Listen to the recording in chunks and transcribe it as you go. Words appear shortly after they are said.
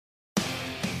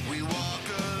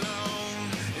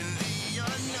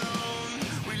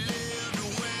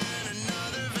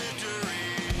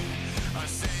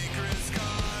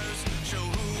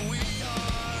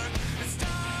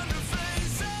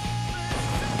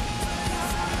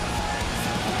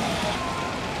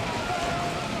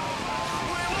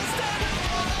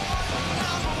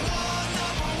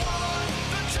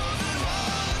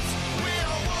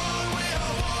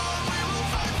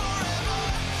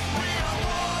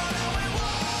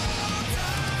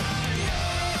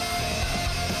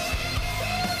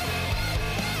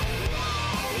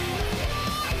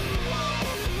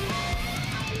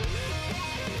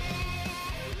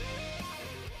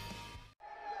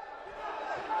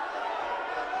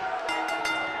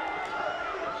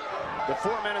The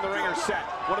 4 men in the ring are set.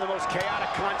 One of the most chaotic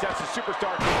contests a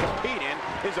superstar can compete in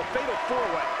is a fatal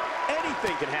 4-way.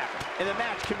 Anything can happen, and the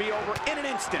match can be over in an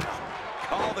instant.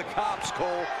 Call the cops,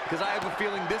 Cole, because I have a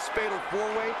feeling this fatal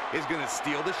 4-way is going to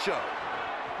steal the show.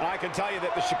 And I can tell you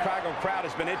that the Chicago crowd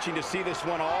has been itching to see this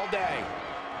one all day.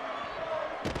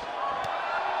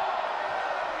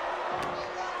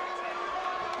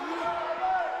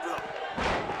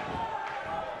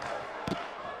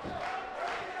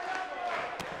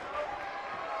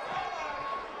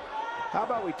 How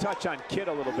about we touch on Kid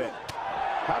a little bit?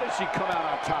 How does she come out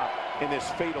on top in this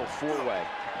fatal 4-way?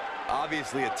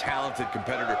 Obviously a talented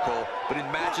competitor, Cole, but in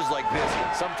matches like this,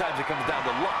 sometimes it comes down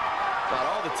to luck. Not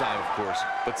all the time, of course,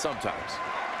 but sometimes.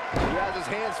 He has his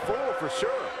hands full for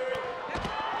sure.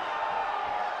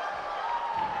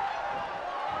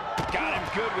 Got him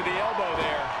good with the elbow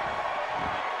there.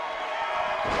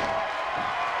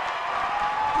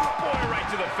 Boy, right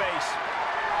to the face.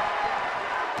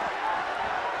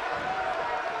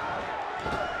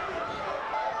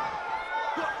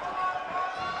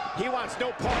 He wants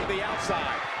no part of the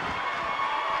outside.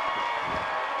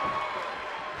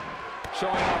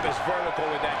 Showing off his vertical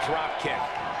with that drop kick.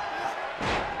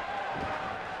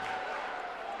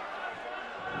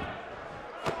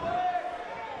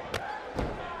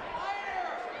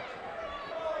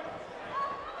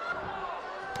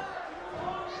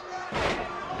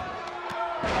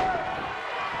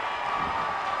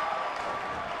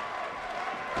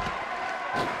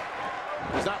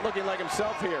 He's not looking like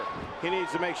himself here. He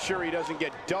needs to make sure he doesn't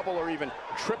get double or even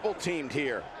triple teamed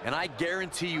here. And I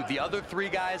guarantee you the other 3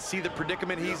 guys see the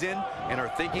predicament he's in and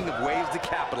are thinking of ways to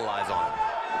capitalize on it.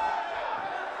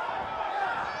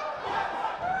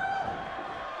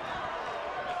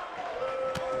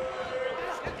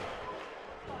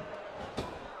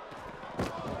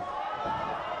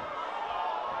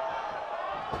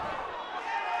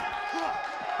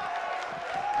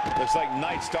 Looks like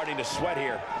NYCE starting to sweat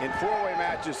here. In 4-way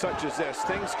matches such as this,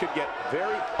 things could get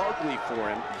very ugly for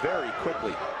him very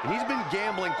quickly. And he's been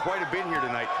gambling quite a bit here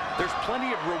tonight. There's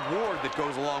plenty of reward that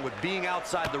goes along with being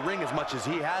outside the ring as much as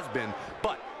he has been,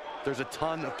 but there's a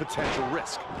ton of potential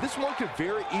risk. This one could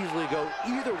very easily go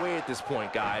either way at this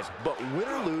point, guys. But win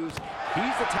or lose,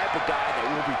 he's the type of guy that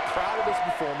will be proud of his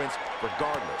performance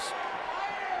regardless.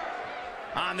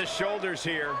 On the shoulders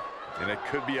here. And it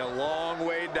could be a long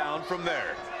way down from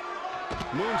there.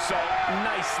 Moonsault,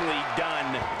 nicely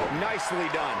done. Nicely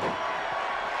done.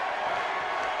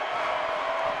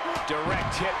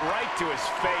 Direct hit right to his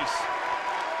face.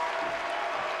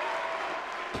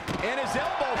 And his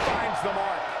elbow finds the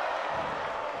mark.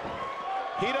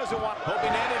 He doesn't want, hoping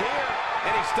to end it here,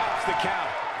 and he stops the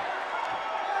count.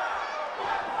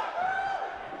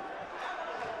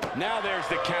 Now there's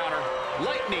the counter.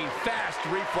 Lightning fast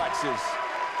reflexes.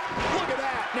 Look at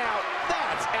that. Now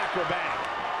that's acrobatic.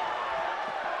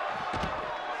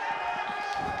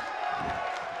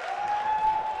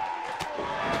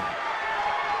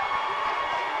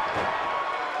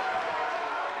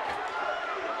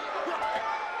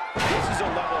 This is a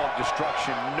level of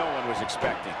destruction no one was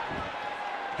expecting.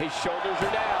 His shoulders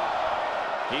are down.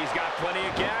 He's got plenty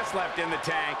of gas left in the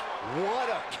tank. What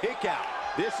a kick out.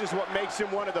 This is what makes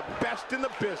him one of the best in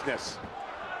the business.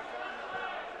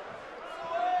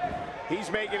 He's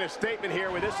making a statement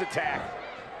here with this attack.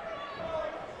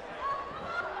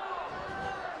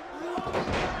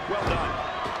 Well done.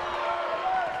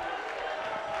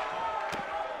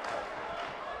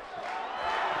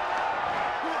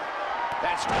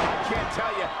 That's, I can't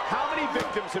tell you how many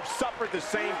victims have suffered the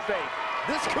same fate.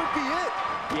 This could be it.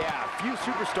 Yeah, few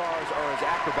superstars are as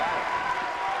acrobatic.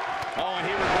 Oh, and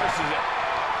he reverses it.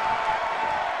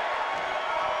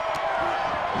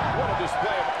 What a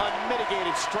display of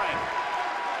unmitigated strength.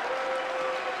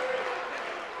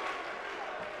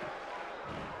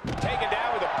 Taken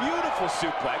down with a beautiful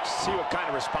suplex. See what kind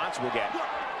of response we'll get.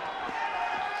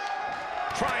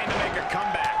 Trying to make a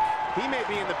comeback. He may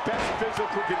be in the best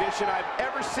physical condition I've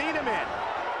ever seen him in.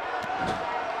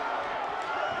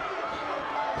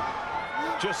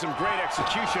 Just some great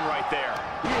execution right there.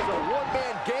 He is a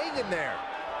one-man gang in there.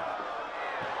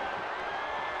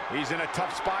 He's in a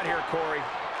tough spot here, Corey.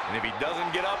 And if he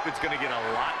doesn't get up, it's going to get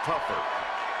a lot tougher.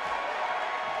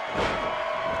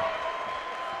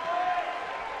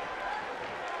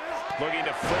 Looking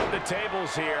to flip the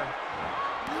tables here.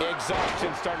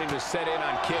 Exhaustion starting to set in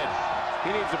on Kid.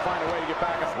 He needs to find a way to get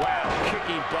back up. Wow,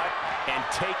 kicking butt and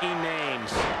taking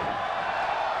names.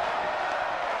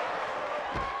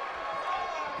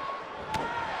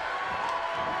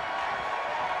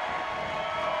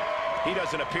 He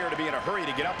doesn't appear to be in a hurry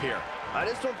to get up here. I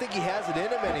just don't think he has it in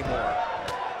him anymore.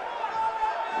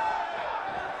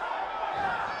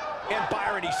 And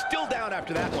Byron, he's still down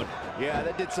after that one. Yeah,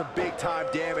 that did some big-time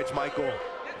damage, Michael.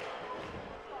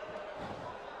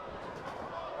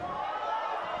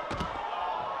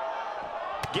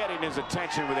 Getting his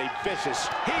attention with a vicious...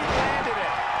 He landed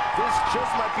it! This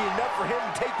just might be enough for him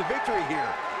to take the victory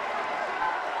here.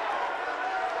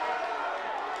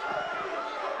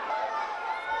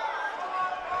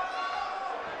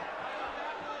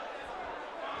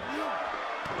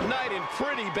 Knight in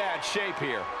pretty bad shape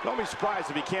here. Don't be surprised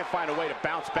if he can't find a way to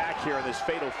bounce back here in this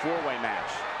fatal four-way match.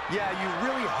 Yeah, you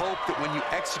really hope that when you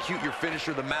execute your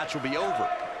finisher, the match will be over.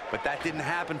 But that didn't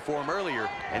happen for him earlier,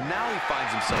 and now he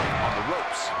finds himself on the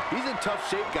ropes. He's in tough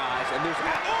shape, guys, and there's...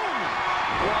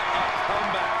 What a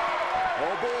comeback.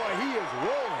 Oh, boy, he is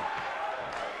rolling.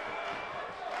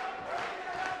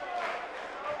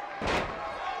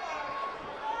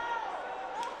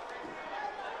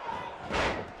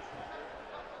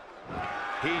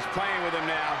 He's playing with him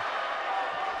now.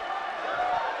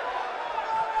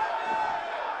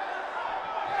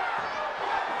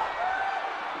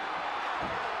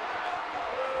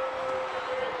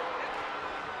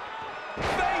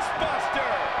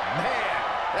 Facebuster! Man,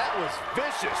 that was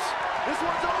vicious. This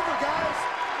one's over, guys.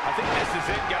 I think this is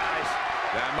it, guys.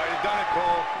 That might have done it,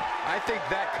 Cole. I think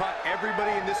that caught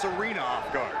everybody in this arena off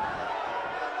guard.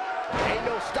 Ain't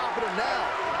no stopping him now.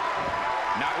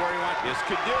 Not where he wants. This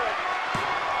could do it.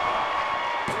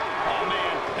 Oh,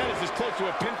 man, that is as close to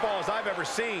a pinfall as I've ever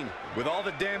seen. With all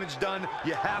the damage done,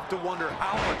 you have to wonder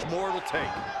how much more it'll take.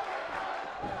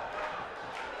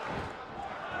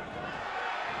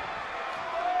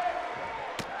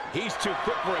 He's too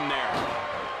quick for him there.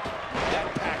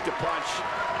 That packed a punch.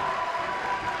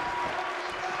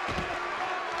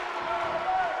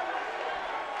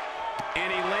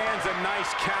 And he lands a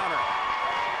nice counter.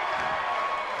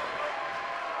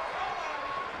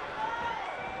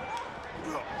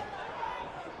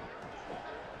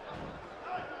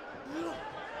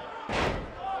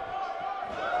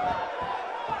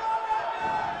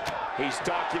 He's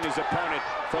stalking his opponent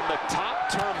from the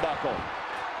top turnbuckle.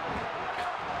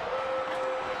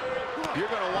 You're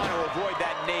going to want to avoid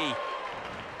that knee.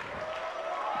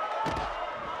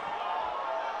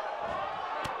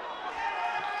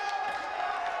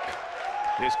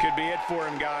 This could be it for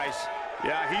him, guys.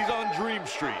 Yeah, he's on Dream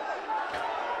Street.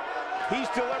 He's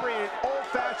delivering an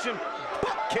old-fashioned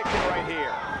butt kicking right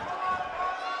here.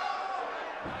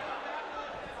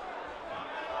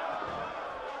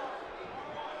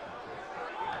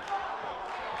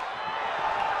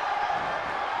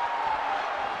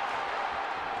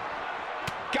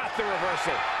 Got the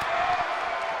reversal.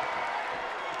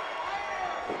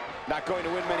 Not going to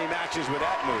win many matches with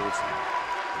that move.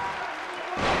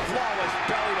 Flawless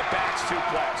belly-to-back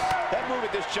suplex. That move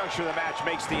at this juncture of the match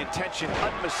makes the intention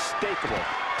unmistakable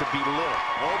to belittle.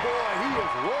 Oh, boy, he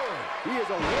is rolling. He is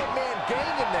a one-man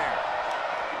gang in there.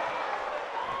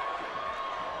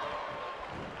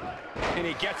 And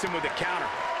he gets him with the counter.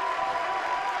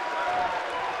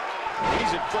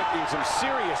 He's inflicting some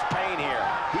serious pain here.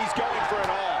 He's going for it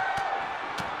all.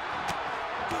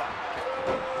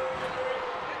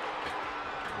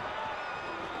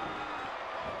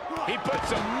 He put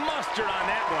some mustard on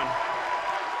that one.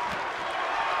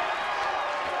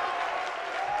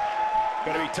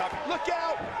 Gonna be tough. Look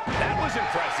out! That was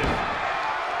impressive.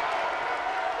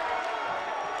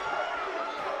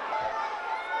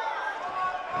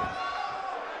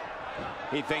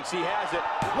 He thinks he has it.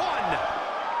 1,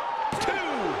 2.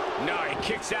 No, he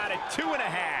kicks out at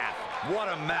 2.5. What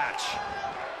a match.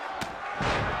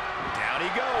 Down he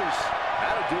goes.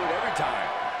 That'll do it every time.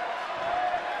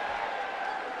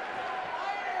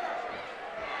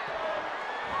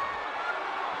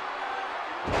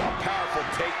 Powerful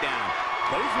takedown.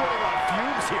 But he's running on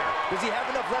fumes here. Does he have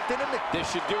enough left in him? This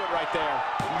should do it right there.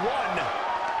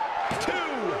 1,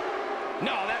 2.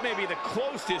 No, that may be the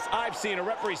closest I've seen a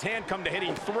referee's hand come to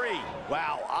hitting 3.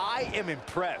 Wow, I am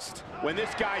impressed. When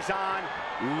this guy's on,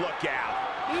 look out.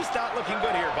 He's not looking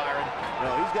good here, Byron.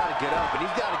 No, he's got to get up, and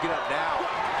he's got to get up now.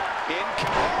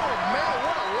 Oh, man,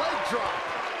 what a leg drop.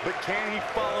 But can he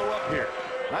follow up here?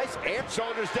 Nice amp.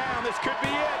 Shoulders down. This could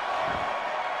be it.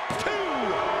 2, 3.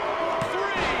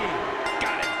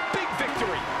 Got it. Big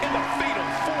victory in the fatal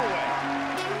four-way.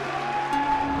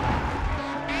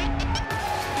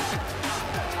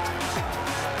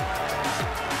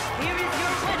 Here is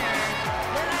your winner,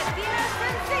 the Latina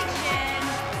sensation,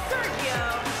 Sergio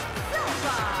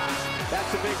Silva.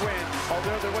 That's a big win,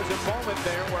 although there was a moment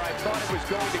there where I thought it was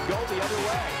going to go the other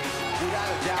way. Without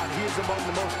a doubt, he is among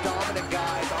the most dominant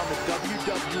guys on the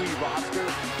WWE roster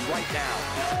right now.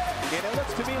 And it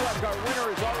looks to me like our winner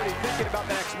is already thinking about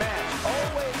the next match.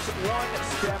 Always one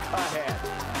step ahead.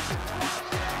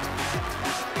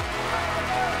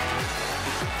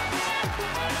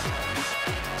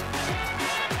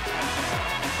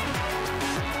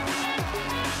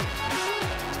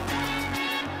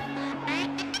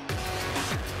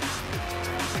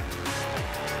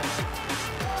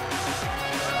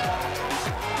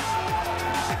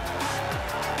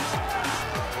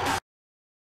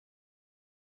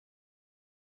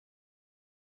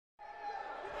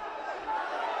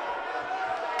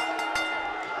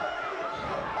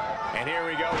 And here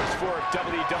we go as four of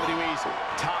WWE's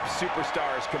top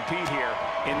superstars compete here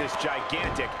in this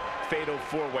gigantic fatal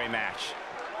four-way match.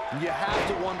 You have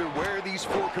to wonder where these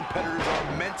four competitors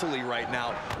are mentally right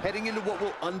now, heading into what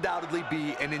will undoubtedly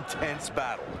be an intense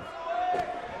battle.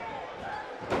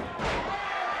 Going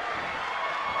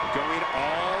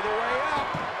all the way up.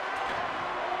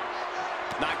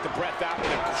 Knocked the breath out with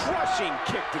a crushing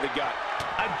kick to the gut.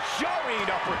 A jarring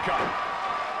uppercut.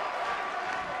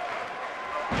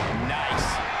 Nice.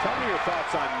 Tell me your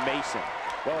thoughts on Mason.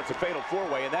 Well, it's a fatal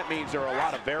four-way, and that means there are a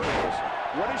lot of variables.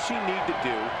 What does she need to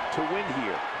do to win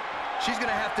here? She's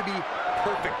going to have to be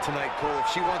perfect tonight, Cole,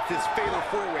 if she wants this fatal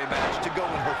four-way match to go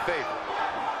in her favor.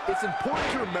 It's important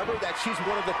to remember that she's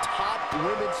one of the top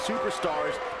women's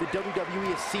superstars that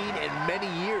WWE has seen in many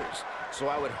years.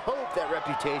 So I would hope that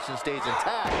reputation stays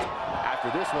intact after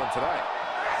this one tonight.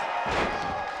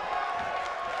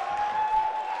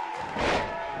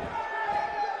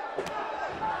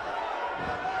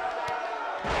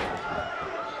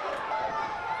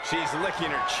 She's licking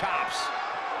her chops.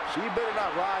 She better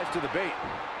not rise to the bait.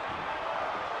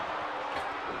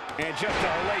 And just a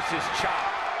hellacious chop.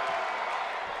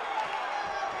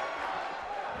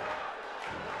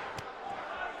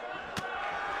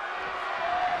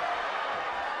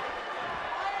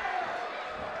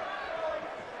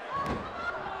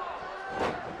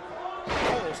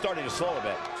 Starting to slow a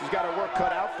bit. She's got her work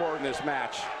cut out for her in this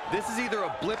match. This is either a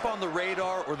blip on the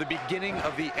radar or the beginning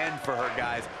of the end for her,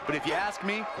 guys. But if you ask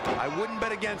me, I wouldn't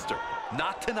bet against her.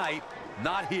 Not tonight,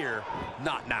 not here,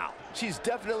 not now. She's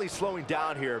definitely slowing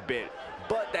down here a bit,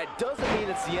 but that doesn't mean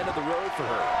it's the end of the road for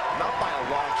her. Not by a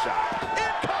long shot.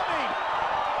 Incoming!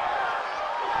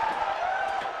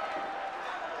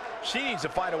 She needs to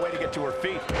find a way to get to her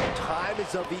feet. Time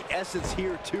is of the essence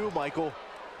here too, Michael.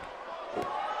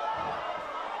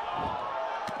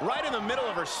 Right in the middle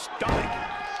of her stomach.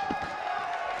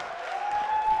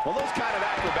 Well, those kind of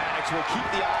acrobatics will keep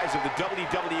the eyes of the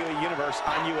WWE Universe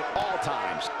on you at all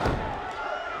times.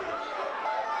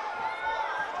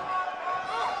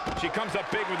 She comes up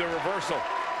big with the reversal.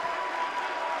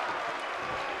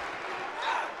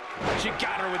 She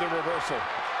got her with the reversal.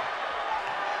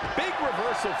 Big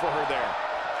reversal for her there.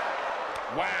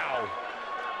 Wow.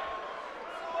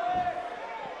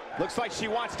 Looks like she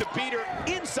wants to beat her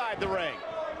inside the ring.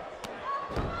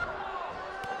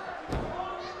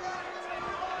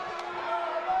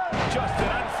 Just an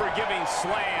unforgiving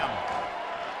slam.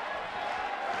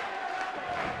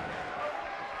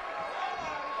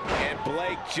 And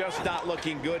Blake just not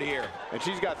looking good here. And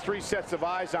she's got 3 sets of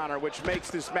eyes on her, which makes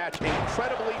this match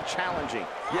incredibly challenging.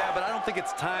 Yeah, but I don't think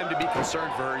it's time to be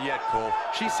concerned for her yet, Cole.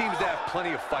 She seems to have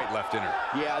plenty of fight left in her.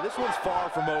 Yeah, this one's far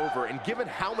from over, and given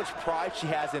how much pride she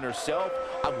has in herself,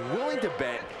 I'm willing to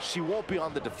bet she won't be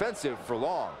on the defensive for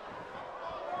long.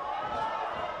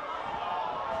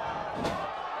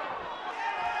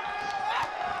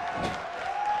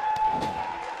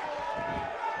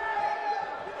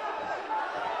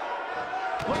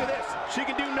 Look at this. She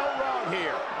can do no wrong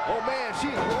here. Oh, man,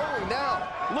 she's rolling now.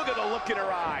 Look at the look in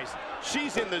her eyes.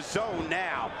 She's in the zone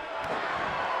now.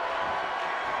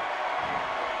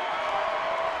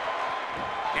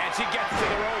 And she gets to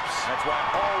the ropes. That's why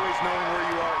always knowing where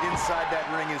you are inside that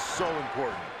ring is so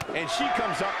important. And she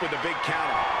comes up with a big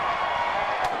counter.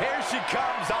 Here she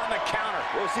comes on the counter.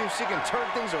 We'll see if she can turn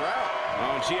things around.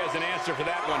 Oh, and she has an answer for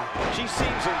that one. She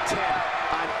seems intent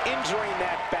on injuring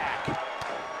that back.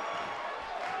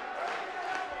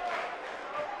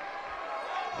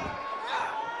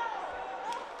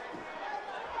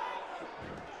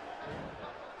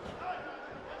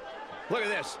 Look at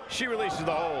this. She releases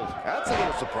the hold. That's a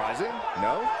little surprising,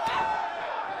 no?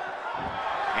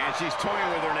 And she's toying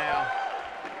with her now.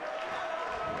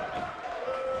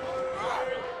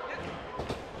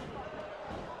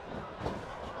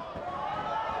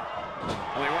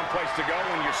 Only one place to go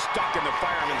when you're stuck in the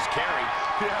fireman's carry.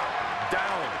 Yeah,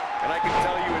 down. And I can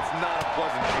tell you it's not a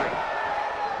pleasant trip.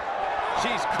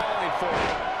 She's calling for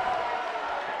it.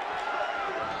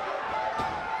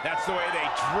 That's the way they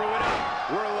drew it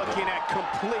up. We're looking at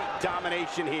complete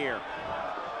domination here.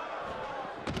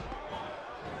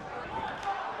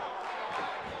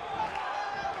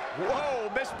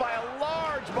 Whoa, missed by a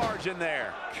large margin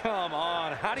there. Come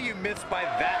on, how do you miss by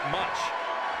that much?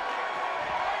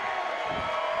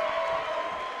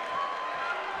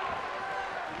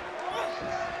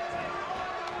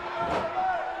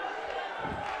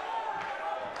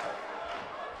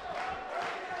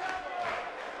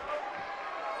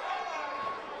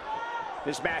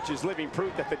 This match is living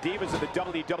proof that the divas of the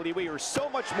WWE are so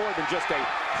much more than just a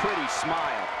pretty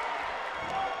smile.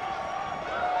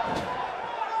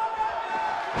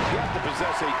 You have to to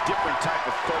possess a different type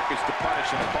of focus to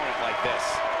punish an opponent like this.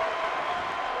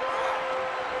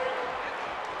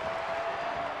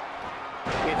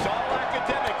 It's all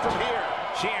academic from here.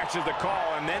 She answers the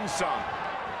call and then some.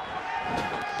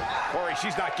 Corey,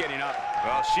 she's not getting up.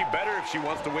 Well, she better if she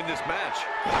wants to win this match.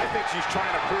 I think she's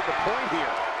trying to prove a point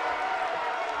here.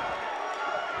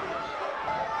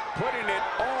 Putting it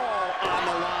all on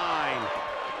the line.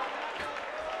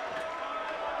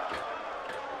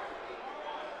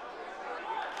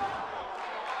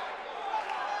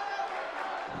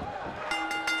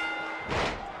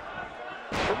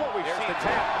 From what we've seen, the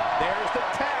tap. There's the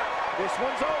tap. This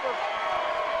one's over.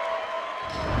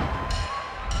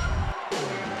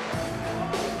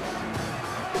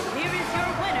 Here is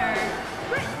your winner,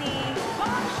 Brittany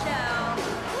Bombshell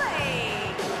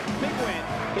Blade. Big win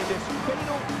in this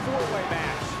fatal four-way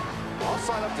match. I'll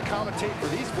sign up to commentate for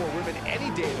these four women any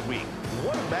day of the week.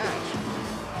 What a match.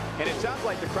 And it sounds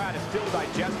like the crowd is still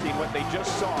digesting what they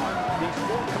just saw these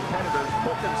four competitors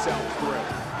put themselves through.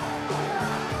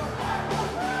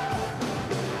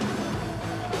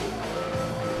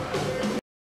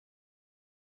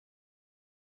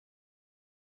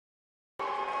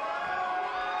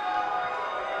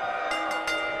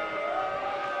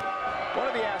 One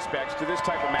of the aspects to this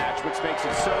type of match which makes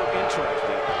it so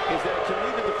interesting is that it can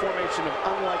lead to the formation of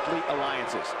unlikely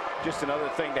alliances. Just another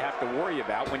thing to have to worry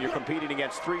about when you're competing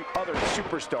against three other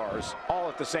superstars all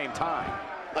at the same time.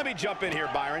 Let me jump in here,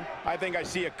 Byron. I think I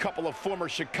see a couple of former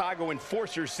Chicago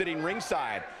enforcers sitting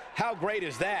ringside. How great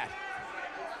is that?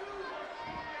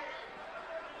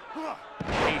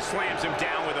 He slams him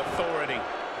down with authority.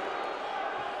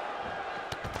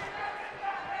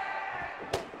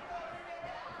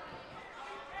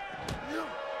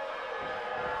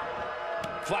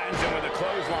 Flattens him with a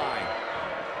clothesline.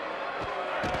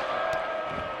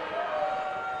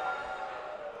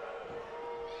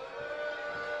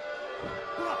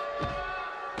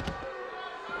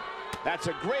 That's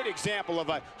a great example of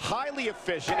a highly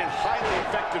efficient and highly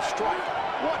effective strike.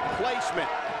 What placement.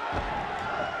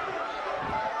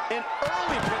 An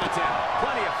early pin attempt.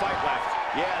 Plenty of fight left.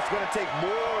 Yeah, it's going to take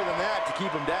more than that to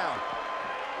keep him down.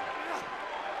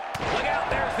 Look out,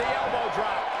 there's the elbow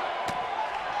drop.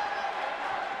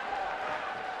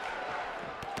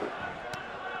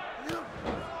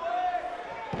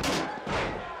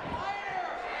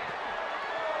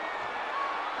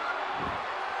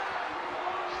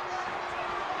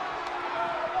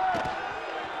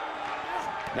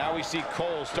 Now we see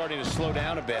Cole starting to slow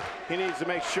down a bit. He needs to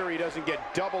make sure he doesn't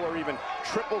get double or even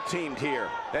triple teamed here.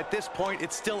 At this point,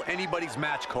 it's still anybody's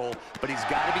match, Cole, but he's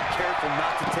got to be careful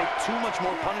not to take too much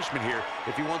more punishment here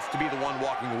if he wants to be the one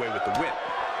walking away with the win.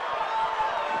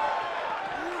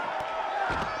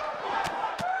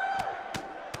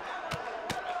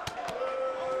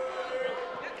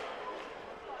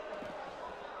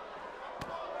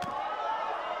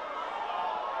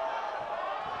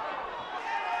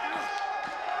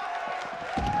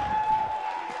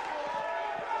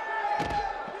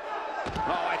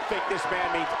 Oh, I think this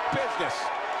man means business.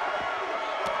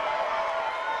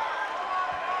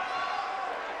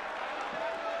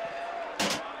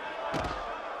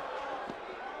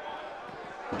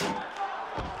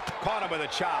 Caught him with a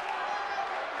chop.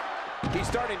 He's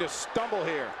starting to stumble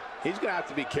here. He's going to have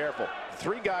to be careful.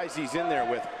 Three guys he's in there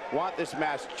with want this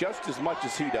match just as much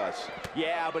as he does.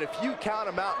 Yeah, but if you count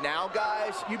him out now,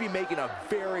 guys, you'd be making a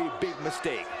very big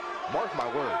mistake. Mark my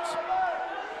words.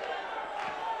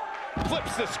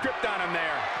 Flips the script on him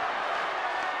there.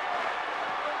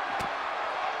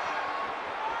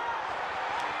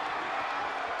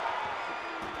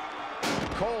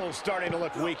 Cole's starting to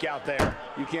look weak out there.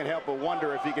 You can't help but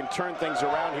wonder if he can turn things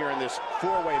around here in this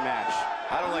four-way match.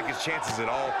 I don't like his chances at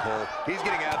all, Cole. He's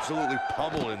getting absolutely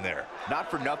pummeled in there. Not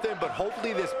for nothing, but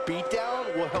hopefully this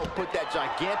beatdown will help put that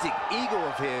gigantic ego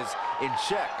of his in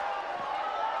check.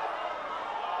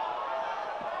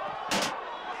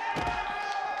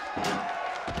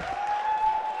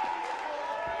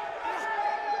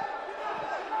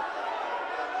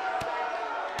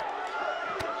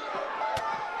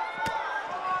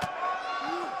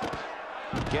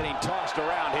 Getting tossed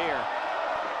around here.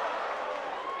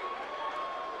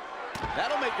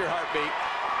 That'll make your heart beat.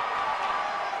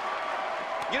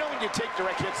 You know, when you take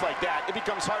direct hits like that, it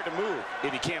becomes hard to move.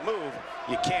 If you can't move,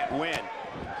 you can't win.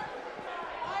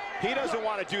 He doesn't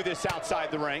want to do this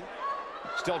outside the ring.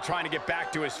 Still trying to get back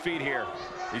to his feet here.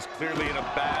 He's clearly in a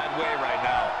bad way right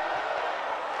now.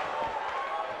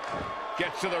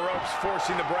 Gets to the ropes,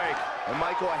 forcing the break. And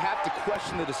Michael, I have to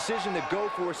question the decision to go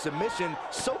for a submission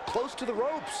so close to the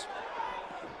ropes.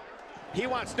 He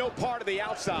wants no part of the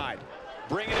outside.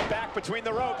 Bringing it back between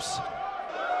the ropes.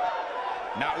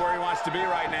 Not where he wants to be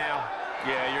right now.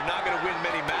 Yeah, you're not going to win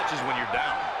many matches when you're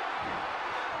down.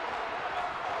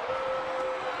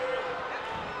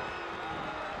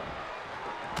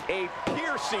 A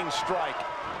piercing strike.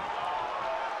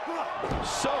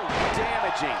 So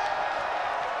damaging.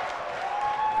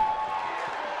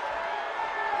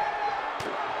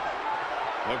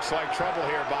 Looks like trouble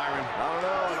here, Byron. I don't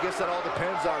know. I guess that all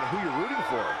depends on who you're rooting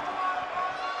for.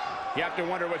 You have to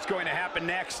wonder what's going to happen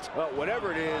next. Well,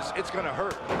 whatever it is, it's going to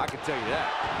hurt. I can tell you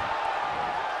that.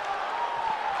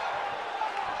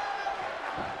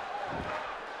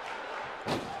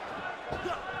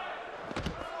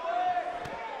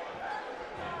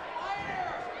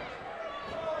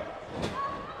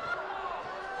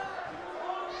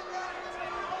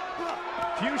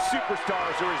 Few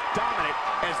superstars are as dominant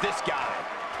as this guy.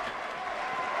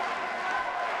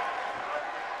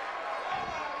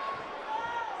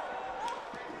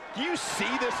 Do you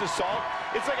see this assault?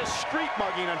 It's like a street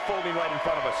mugging unfolding right in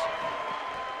front of us.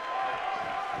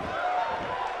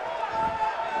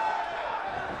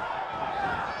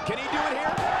 Can he do it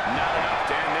here? Not enough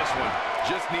to end this one.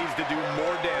 Just needs to do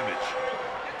more damage.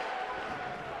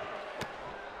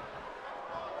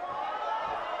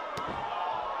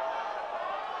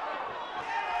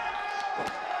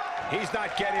 He's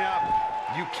not getting up.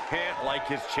 You can't like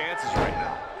his chances right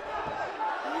now.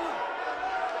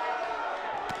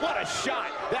 What a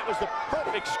shot. That was the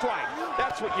perfect strike.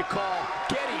 That's what you call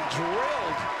getting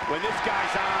drilled. When this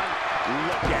guy's on,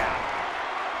 look out.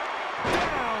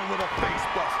 Down with a face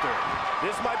buster.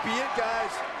 This might be it, guys.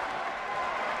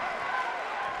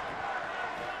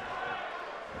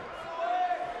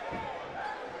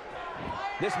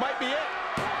 This might be it.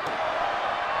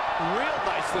 Real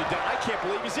nicely done. I can't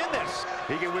believe he's in this.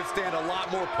 He can withstand a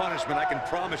lot more punishment, I can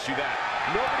promise you that.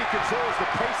 Nobody controls the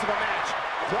pace of a match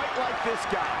quite like this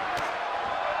guy.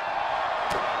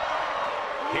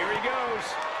 Here he goes.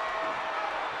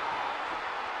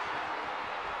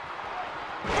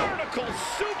 Vertical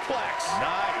suplex.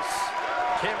 Nice.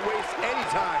 Can't waste any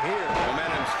time here.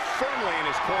 Momentum's firmly in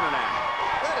his corner now.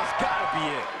 That has got to be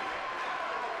it.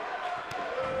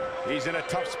 He's in a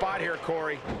tough spot here,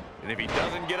 Corey. And if he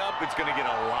doesn't get up, it's going to get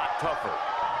a lot tougher.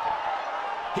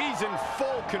 He's in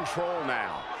full control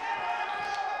now.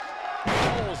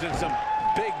 Cole's in some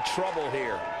big trouble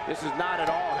here. This is not at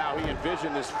all how he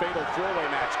envisioned this fatal four-way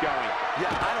match going.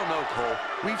 Yeah, I don't know, Cole.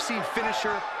 We've seen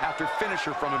finisher after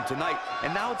finisher from him tonight,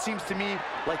 and now it seems to me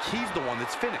like he's the one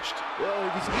that's finished. Well,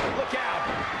 look out.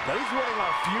 Now he's running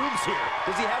on fumes here.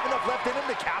 Does he have enough left in him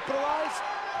to capitalize?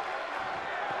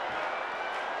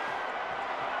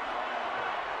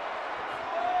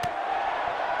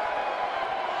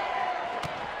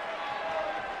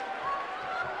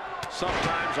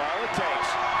 Sometimes all it takes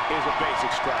is a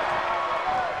basic strike.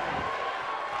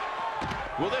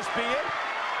 Will this be it?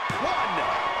 1,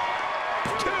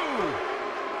 2.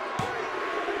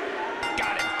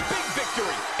 Got it. Big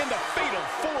victory in the fatal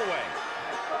four-way.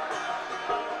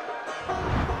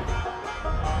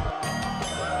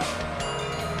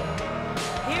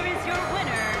 Here is your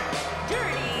winner,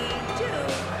 Dirty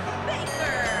Duke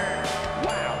Baker.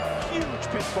 Wow, huge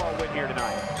pinfall win here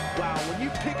tonight. Wow, when you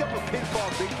pick up a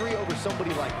pinfall victory over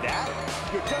somebody like that,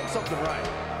 you've done something right.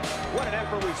 What an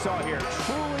effort we saw here.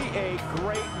 Truly a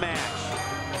great match.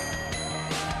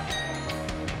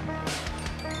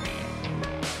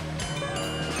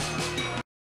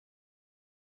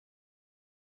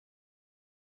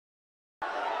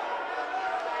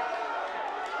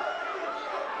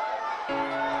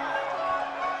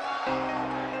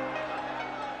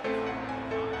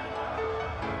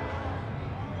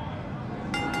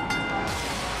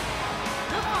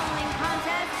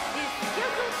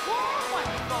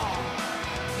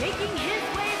 Making his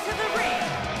way to the ring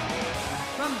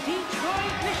from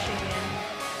Detroit, Michigan,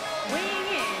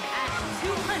 weighing in at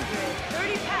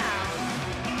 230 pounds,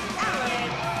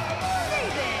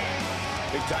 SABIN.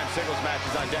 Big-time singles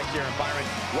matches on deck here. And Byron,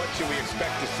 what should we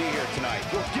expect to see here tonight?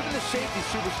 Well, given the shape these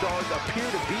superstars appear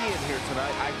to be in here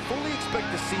tonight, I fully expect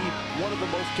to see one of the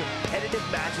most competitive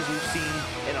matches we've seen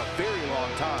in a very long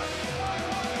time.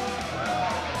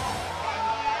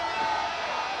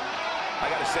 I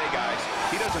gotta say, guys,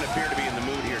 he doesn't appear to be in the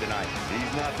mood here tonight.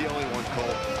 He's not the only one,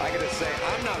 Cole. I gotta say,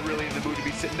 I'm not really in the mood to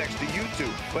be sitting next to you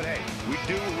two. But hey, we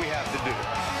do what we have to do.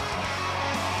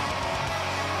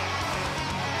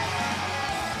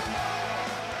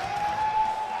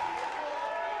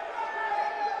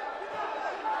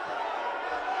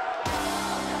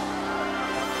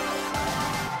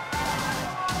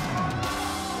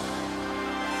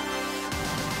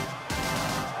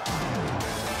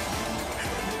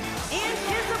 And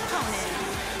his opponent,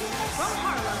 from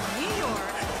Harlem, New York,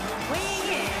 weighing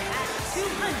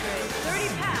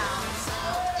 230 pounds,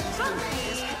 from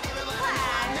the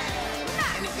Clan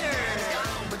Masters.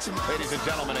 Ladies and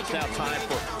gentlemen, it's now time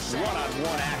for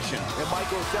one-on-one action. It might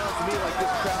go down to me like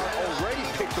this crowd already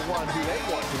picked the one who they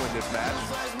want to win this match.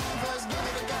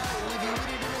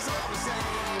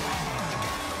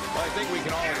 Well, I think we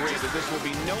can all agree that this will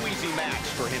be no easy match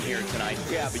for him here tonight.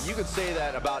 Yeah, but you could say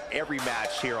that about every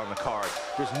match here on the card.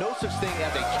 There's no such thing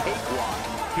as a cakewalk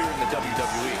here in the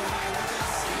WWE.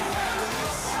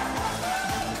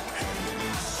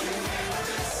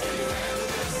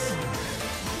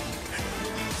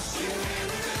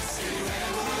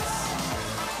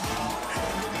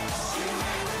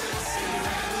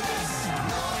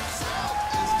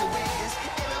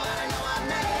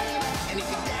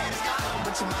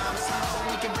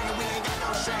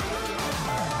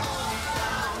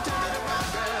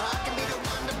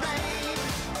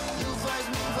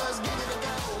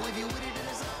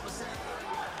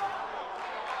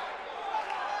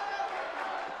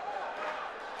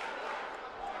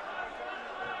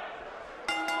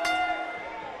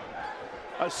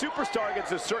 A superstar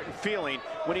gets a certain feeling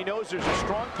when he knows there's a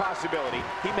strong possibility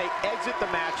he may exit the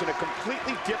match in a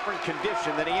completely different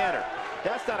condition than he entered.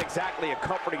 That's not exactly a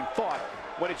comforting thought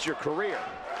when it's your career.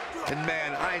 And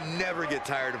man, I never get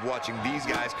tired of watching these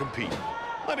guys compete.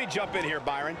 Let me jump in here,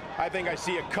 Byron. I think I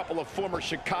see a couple of former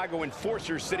Chicago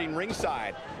enforcers sitting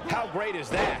ringside. How great is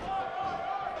that?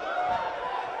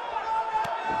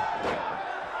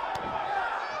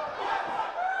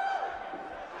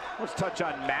 Let's touch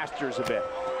on Masters a bit.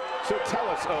 So tell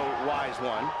us, oh, wise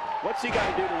one, what's he got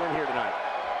to do to win here tonight?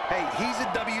 Hey, he's a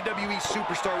WWE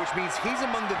superstar, which means he's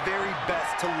among the very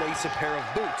best to lace a pair of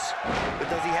boots.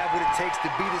 But does he have what it takes to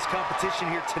beat his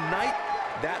competition here tonight?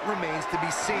 That remains to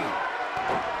be seen.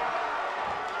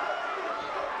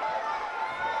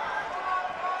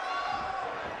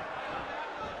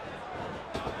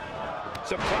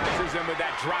 Surprises him with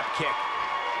that drop kick.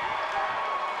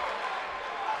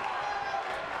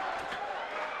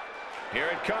 Here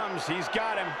it comes. He's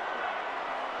got him.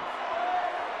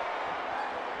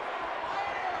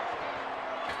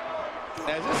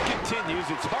 As this continues,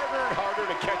 it's harder and harder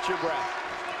to catch your breath.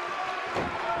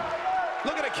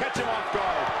 Looking to catch him off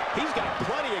guard. He's got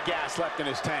plenty of gas left in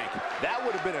his tank. That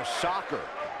would have been a shocker.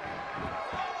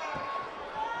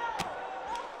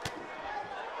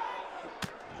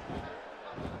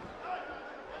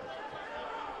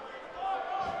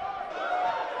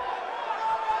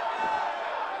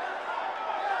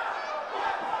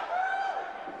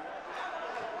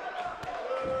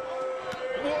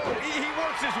 He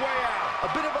works his way out. A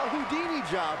bit of a Houdini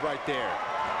job right there.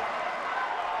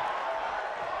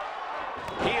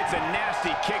 He hits a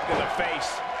nasty kick to the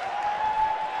face.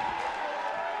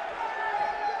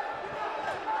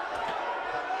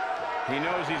 He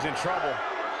knows he's in trouble.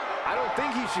 I don't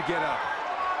think he should get up.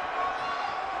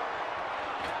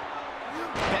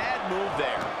 Bad move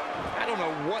there. I don't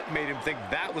know what made him think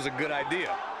that was a good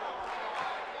idea.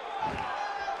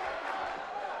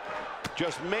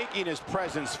 Just making his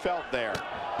presence felt there.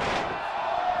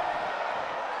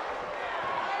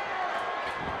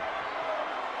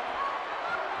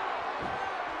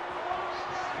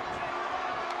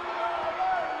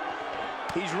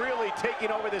 He's really taking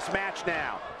over this match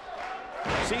now.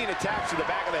 Seeing attacks to the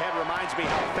back of the head reminds me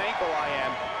how thankful I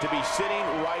am to be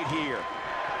sitting right here.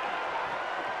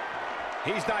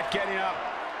 He's not getting up.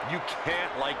 You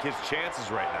can't like his chances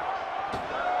right now.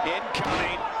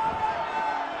 Incoming.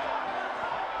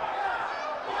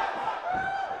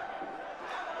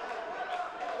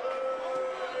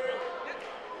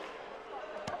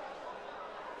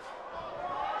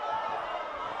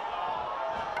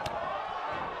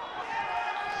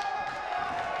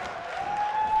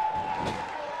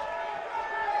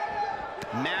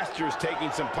 Masters taking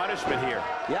some punishment here.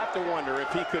 You have to wonder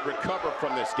if he could recover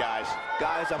from this, guys.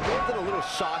 Guys, I'm more than a little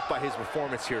shocked by his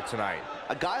performance here tonight.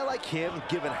 A guy like him,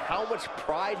 given how much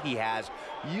pride he has,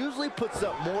 usually puts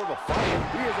up more of a fight.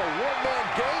 He is a one-man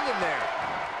gang in there.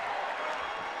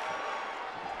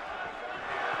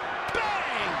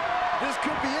 Bang! This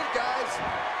could be it, guys.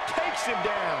 Takes him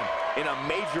down. In a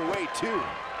major way, too.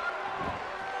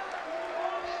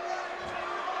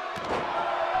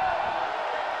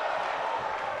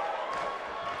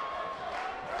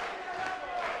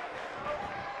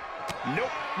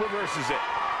 Nope, reverses it.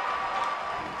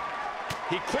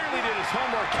 He clearly did his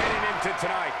homework heading into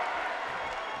tonight.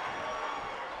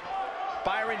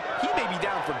 Byron, he may be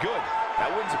down for good.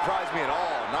 That wouldn't surprise me at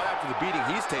all, not after the beating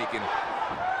he's taken.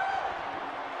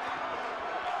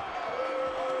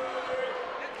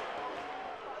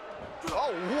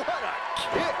 Oh, what a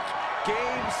kick!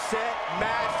 game, set,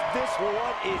 match. This one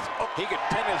is... He could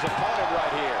pin his opponent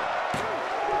right here.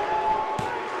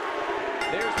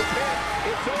 There's the pin.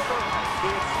 It's over.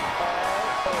 It's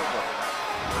all over.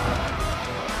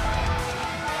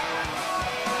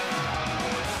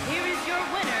 Here is your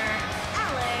winner,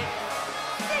 Alex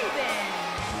SABIN.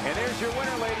 And there's your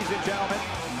winner, ladies and gentlemen.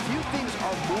 Few things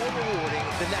are more rewarding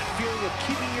than that feeling of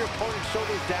keeping your opponent's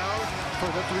shoulders down for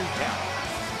the 3 count.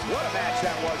 What a match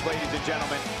that was, ladies and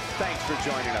gentlemen. Thanks for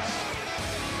joining us.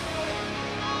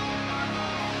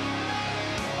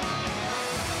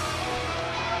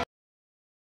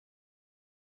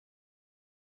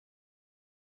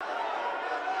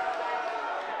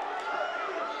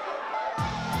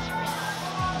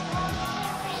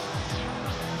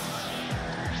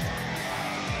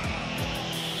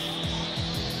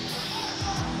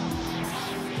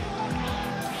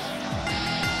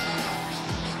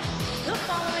 The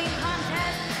following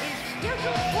contest is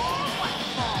scheduled for one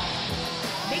fall.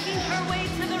 Making her way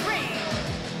to the ring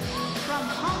from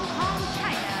Hong Kong,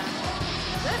 China,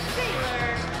 the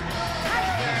Sailor,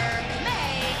 Tiger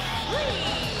May Lee.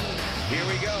 Here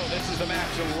we go. This is the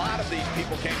match a lot of these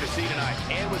people came to see tonight.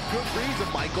 And with good reason,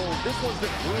 Michael. This one's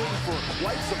been brewing for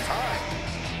quite some time.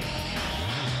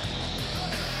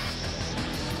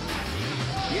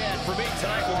 Yeah, and for me,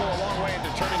 tonight will go a long way in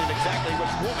determining exactly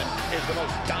which woman is the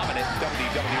most dominant in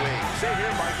WWE. Say here,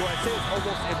 Michael, I'd say it's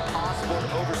almost impossible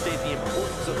to overstate the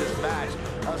importance of this match,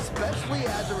 especially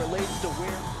as it relates to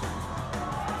where...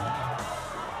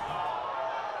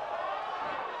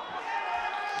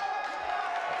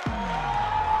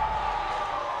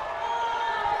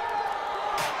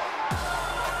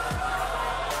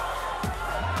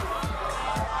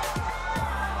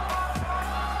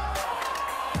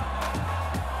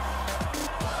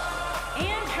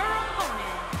 And her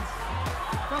opponent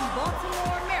from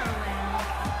Baltimore, Maryland,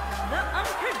 the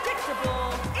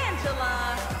unpredictable Angela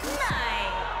Knight.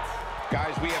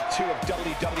 Guys, we have two of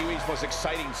WWE's most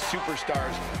exciting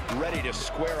superstars ready to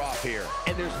square off here.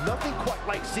 And there's nothing quite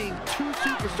like seeing 2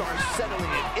 superstars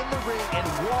settling it in the ring and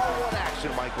one-on-one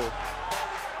action, Michael.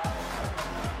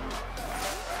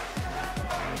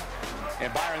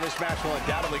 And Byron, this match will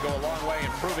undoubtedly go a long way in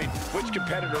proving which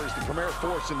competitor is the premier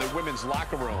force in the women's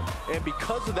locker room. And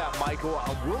because of that, Michael,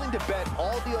 I'm willing to bet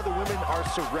all the other women are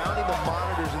surrounding the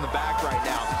monitors in the back right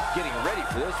now, getting ready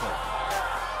for this one.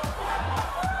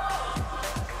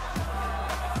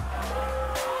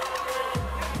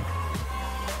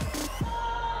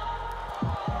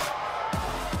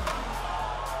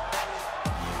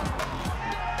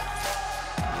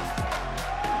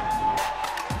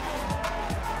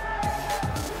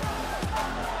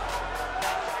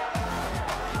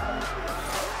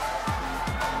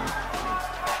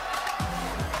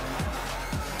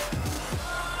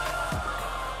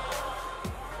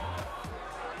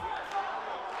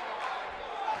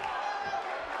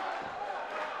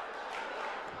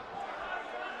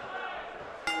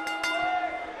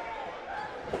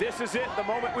 This is it, the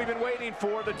moment we've been waiting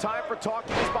for. The time for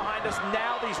talking is behind us.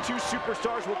 Now these 2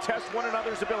 superstars will test one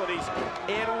another's abilities.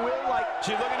 And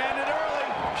she's looking to end it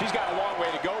early. She's got a long way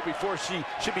to go before she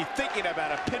should be thinking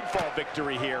about a pinfall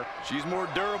victory here. She's more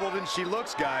durable than she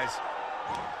looks, guys.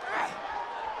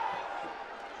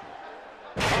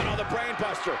 Oh no, the brain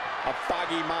buster. A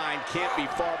foggy mind can't be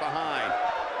far behind.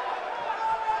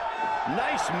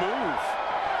 Nice move.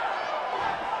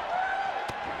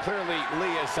 Clearly,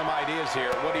 Lee has some ideas here.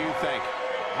 What do you think?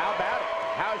 How about it?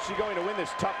 How is she going to win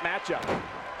this tough matchup?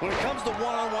 When it comes to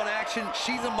one-on-one action,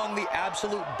 she's among the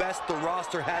absolute best the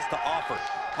roster has to offer.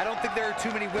 I don't think there are too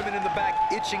many women in the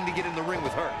back itching to get in the ring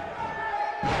with her.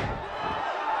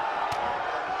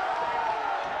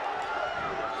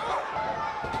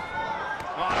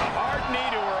 On a hard knee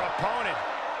to her opponent.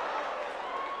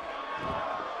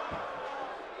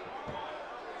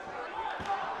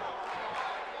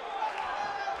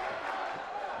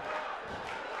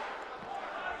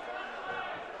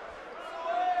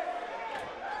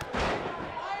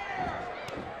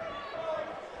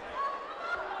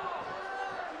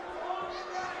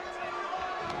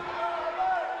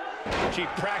 She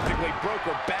practically broke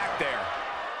her back there.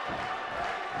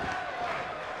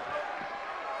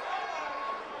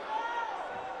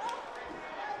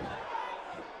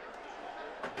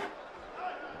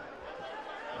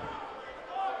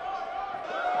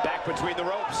 Back between the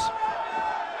ropes.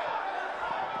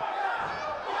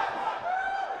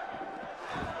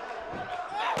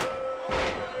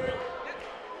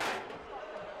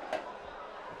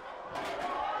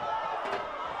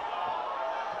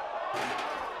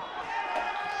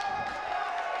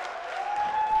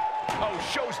 Oh,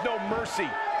 shows no mercy.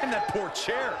 And that poor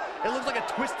chair. It looks like a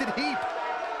twisted heap.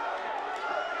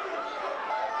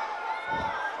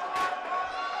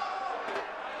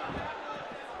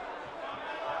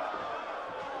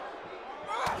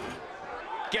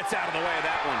 Gets out of the way of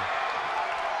that one.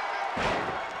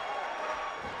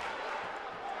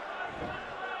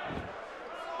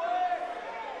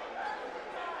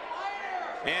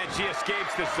 And she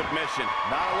escapes the submission.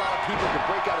 Not a lot of people can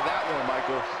break out of that one,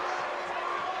 Michael.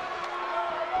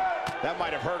 That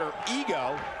might have hurt her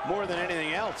ego more than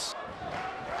anything else.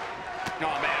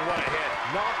 Oh, man, what a hit.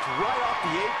 Knocked right off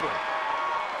the apron.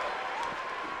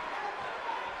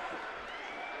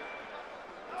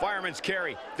 Fireman's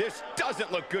carry. This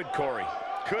doesn't look good, Corey.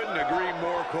 Couldn't agree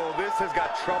more, Cole. This has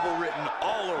got trouble written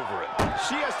all over it.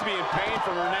 She has to be in pain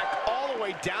from her neck all the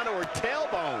way down to her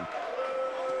tailbone.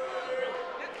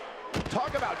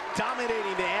 Talk about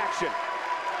dominating the action.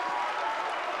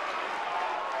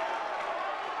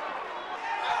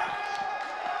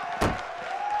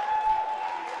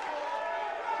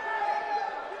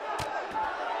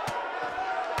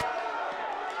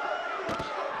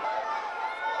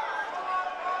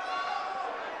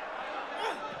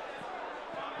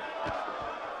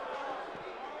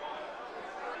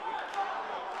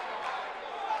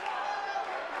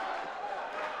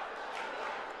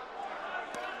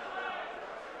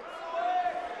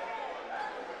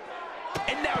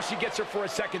 And now she gets her for a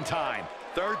second time.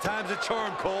 Third time's a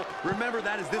charm, Cole. Remember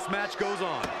that as this match goes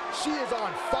on. She is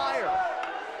on fire.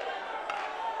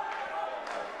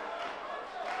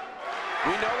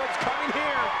 We know what's coming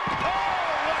here.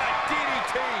 Oh, what a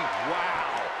DDT.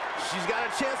 Wow. She's got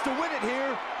a chance to win it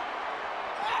here.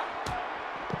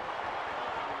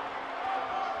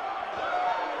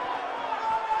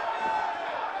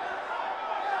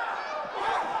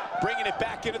 Bringing it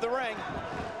back into the ring.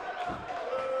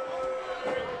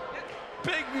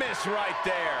 Big miss right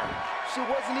there. She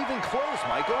wasn't even close,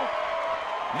 Michael.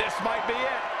 This might be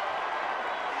it.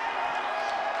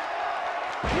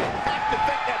 You have to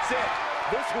think that's it.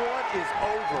 This one is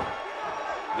over.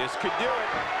 This could do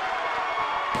it.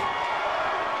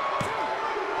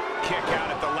 Kick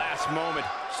out at the last moment.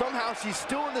 Somehow she's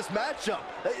still in this matchup.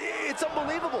 It's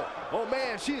unbelievable. Oh,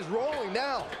 man, she's rolling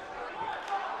now.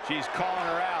 She's calling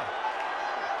her out.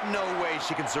 No way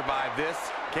she can survive this.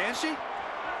 Can she?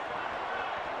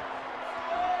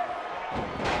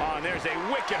 Oh, and there's a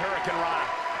wicked Hurricane Rana.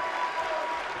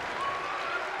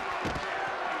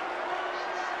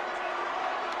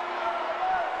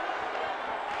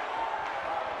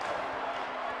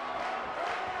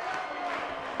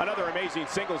 Another amazing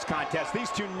singles contest.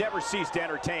 These two never cease to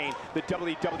entertain the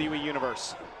WWE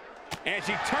Universe. And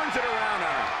she turns it around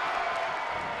on her.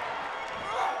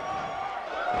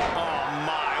 Oh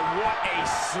my, what a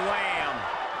slam.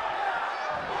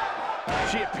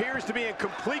 She appears to be in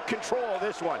complete control of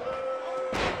this one.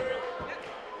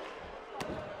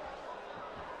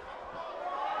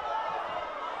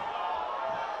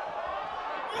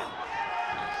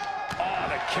 Oh,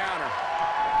 the counter.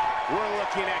 We're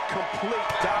looking at complete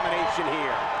domination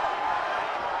here.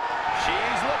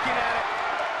 She's looking at it.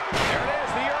 There it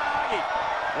is, the Uragi.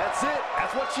 That's it.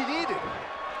 That's what she needed.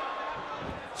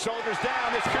 Shoulders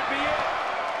down, this could be it.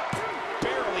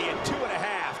 Barely at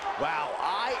 2.5. Wow,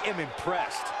 I am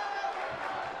impressed.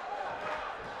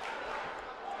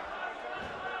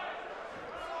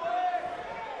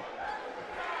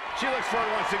 She looks for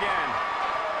it once again.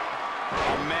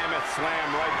 A mammoth slam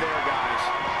right there, guys.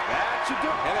 That should do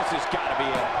it. And this has got to be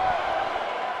it.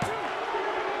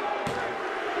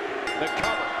 The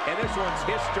cover, and this one's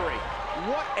history.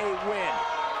 What a win.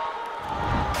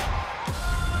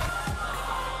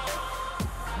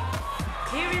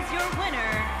 Here is your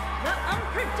winner, the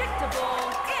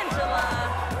unpredictable NYCE.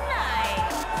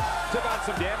 Took on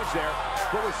some damage there,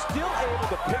 but was still able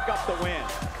to pick up the win.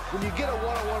 When you get a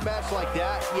one-on-one match like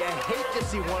that, you hate to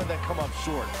see one of them come up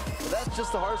short. But that's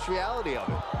just the harsh reality of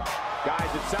it.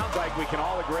 Guys, it sounds like we can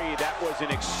all agree that was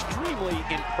an extremely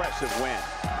impressive win.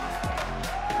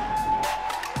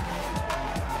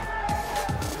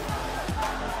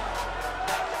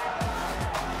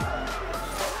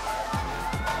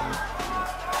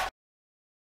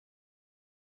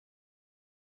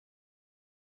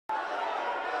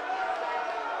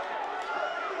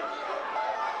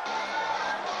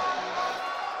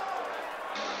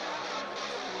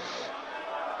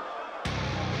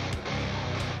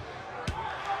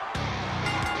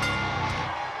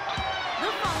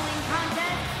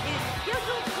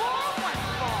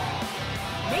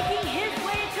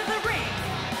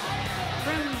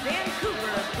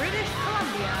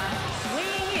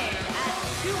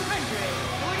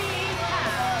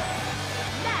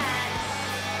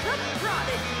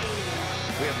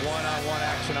 We have one-on-one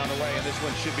action on the way, and this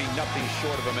one should be nothing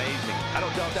short of amazing. I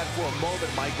don't doubt that for a moment,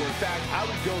 Michael. In fact, I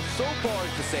would go so far as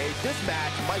to say this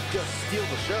match might just steal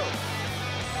the show.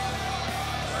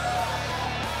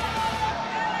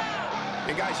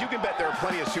 And guys, you can bet there are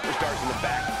plenty of superstars in the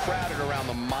back crowded around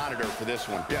the monitor for this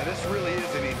one. Yeah, this really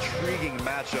is an intriguing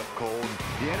matchup, Cole.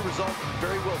 The end result can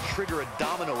very well trigger a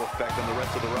domino effect on the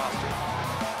rest of the roster.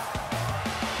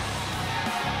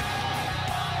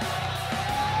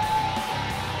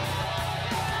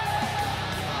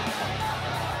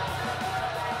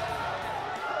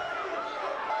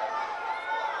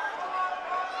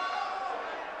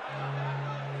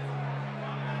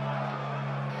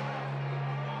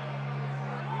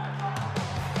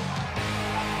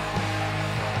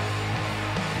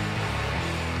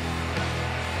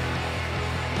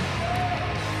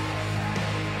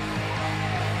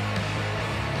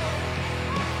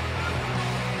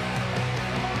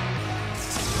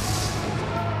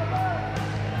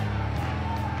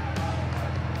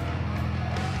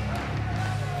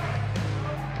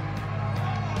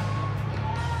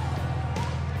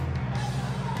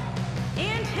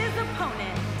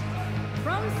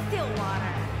 From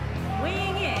Stillwater,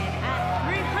 weighing in at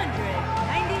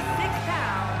 396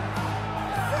 pounds,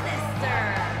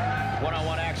 Sinister.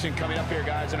 One-on-one action coming up here,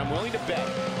 guys, and I'm willing to bet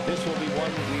this will be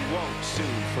one we won't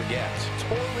soon forget.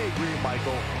 Totally agree,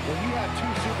 Michael. When you have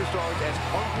two superstars as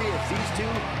hungry as these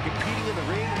two competing in the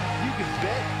ring, you can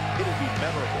bet it'll be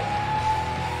memorable.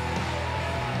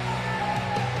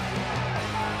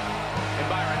 And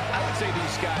Byron, I would say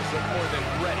these guys look more than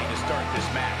ready to start this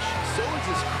match. So is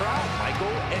this crowd, Michael,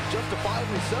 and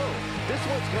justifiably so. This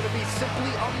one's going to be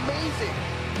simply amazing.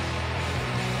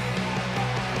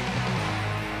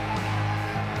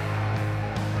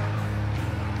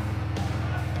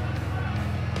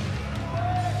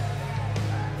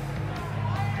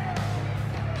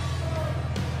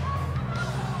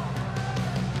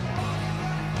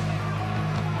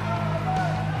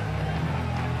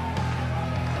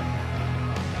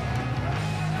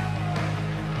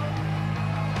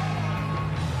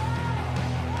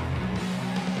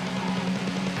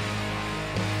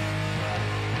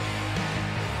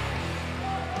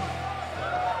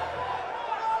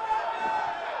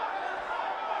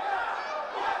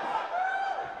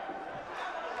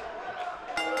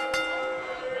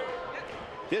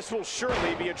 This will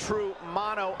surely be a true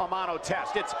mano-a-mano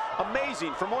test. It's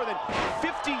amazing. For more than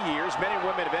 50 years, men and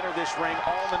women have entered this ring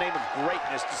all in the name of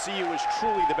greatness to see who is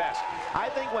truly the best. I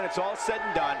think when it's all said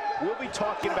and done, we'll be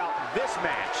talking about this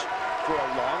match for a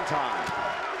long time.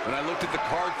 When I looked at the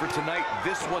card for tonight,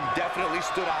 this one definitely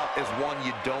stood out as one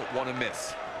you don't want to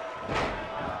miss.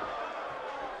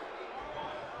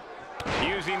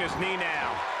 Using his knee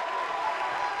now.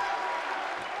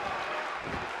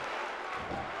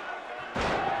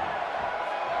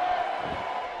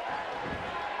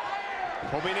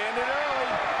 Hoping to end it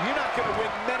early. You're not going to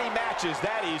win many matches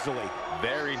that easily.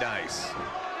 Very nice.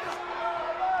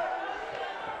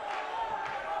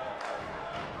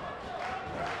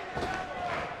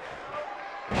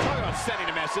 Talk about sending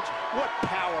a message. What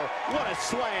power, what a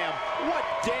slam, what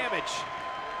damage.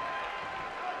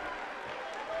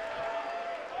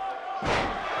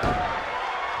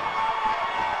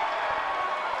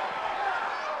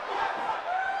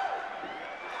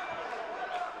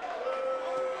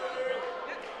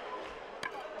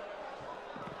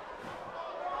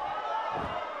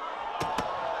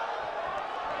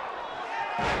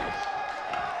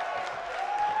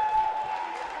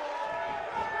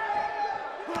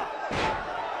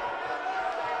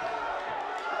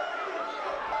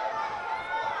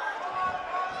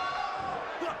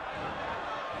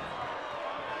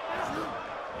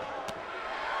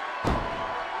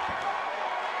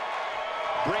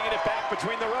 Bringing it back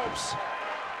between the ropes.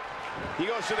 He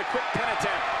goes for the quick pin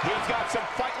attempt. He's got some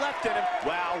fight left in him.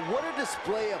 Wow, what a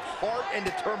display of heart and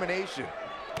determination.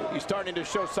 He's starting to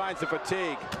show signs of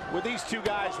fatigue. With these two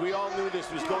guys, we all knew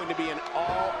this was going to be an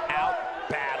all-out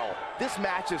battle. This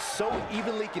match is so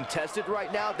evenly contested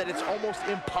right now that it's almost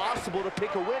impossible to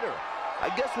pick a winner. I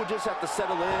guess we'll just have to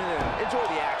settle in and enjoy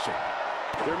the action.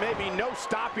 There may be no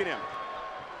stopping him.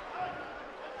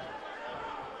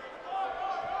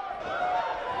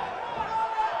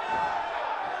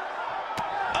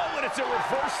 It's a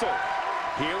reversal.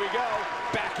 Here we go,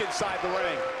 back inside the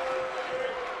ring.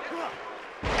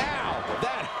 Ow,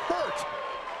 that hurt.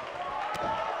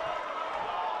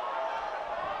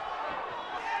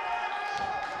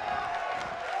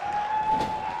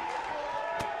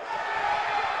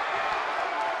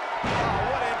 Oh,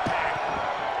 what impact.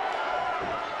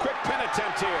 Quick pin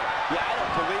attempt here. Yeah, I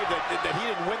don't believe that he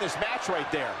didn't win this match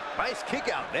right there. Nice kick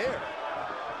out there.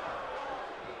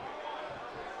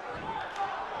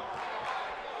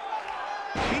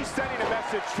 He's sending a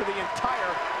message to the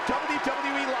entire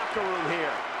WWE locker room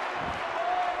here.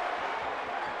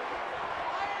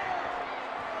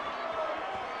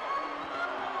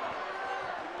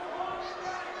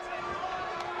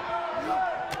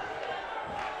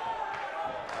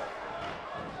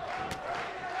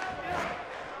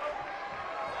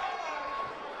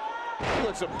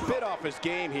 looks a bit off his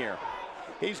game here.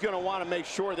 He's going to want to make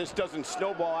sure this doesn't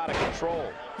snowball out of control.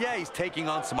 Yeah, he's taking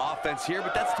on some offense here,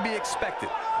 but that's to be expected,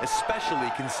 especially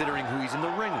considering who he's in the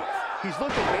ring with. He's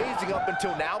looked amazing up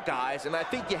until now, guys, and I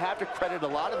think you have to credit a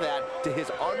lot of that to his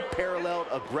unparalleled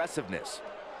aggressiveness.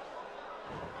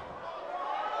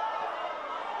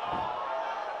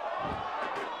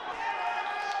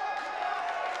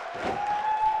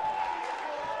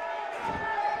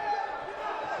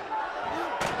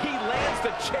 He lands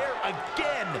the chair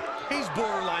again. He's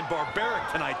borderline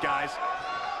barbaric tonight, guys.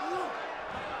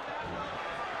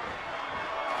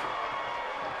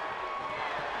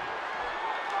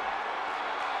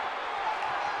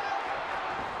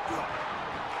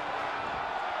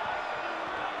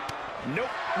 Nope,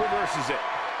 reverses it.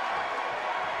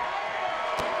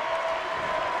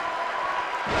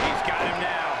 He's got him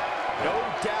now. No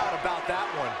doubt about that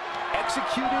one.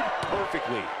 Executed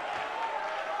perfectly.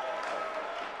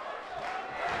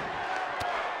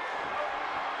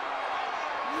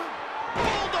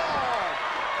 Bulldog!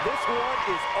 This one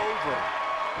is over.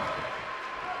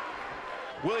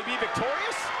 Will he be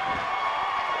victorious?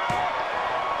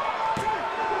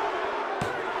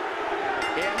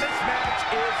 And this match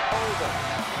is over.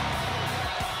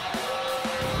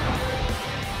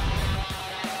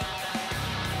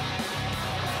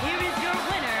 Here is your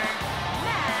winner,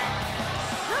 Matt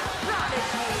the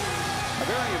Prodigy. A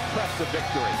very impressive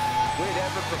victory. Great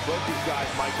effort from both these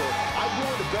guys, Michael. I'm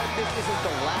willing to bet this isn't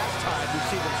the last time we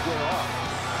see them square off.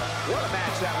 What a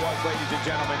match that was, ladies and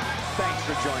gentlemen. Thanks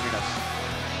for joining us.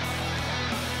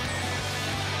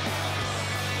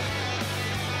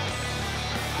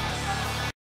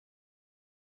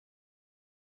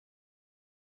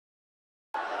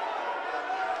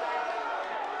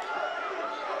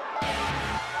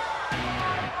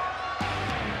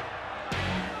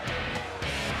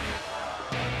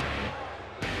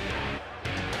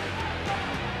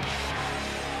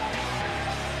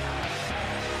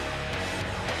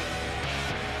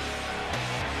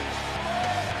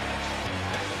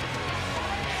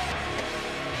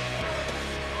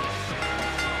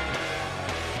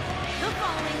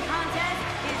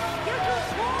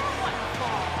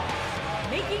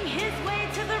 Making his way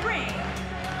to the ring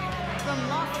from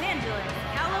Los Angeles,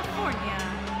 California,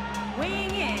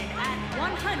 weighing in at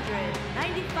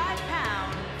 195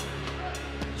 pounds,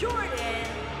 Jordan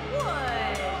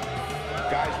Woods.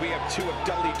 Guys, we have two of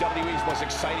WWE's most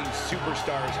exciting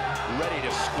superstars ready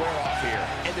to square off here.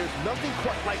 And there's nothing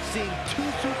quite like seeing two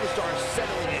superstars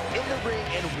settling it in the ring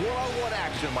in one-on-one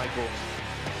action, Michael.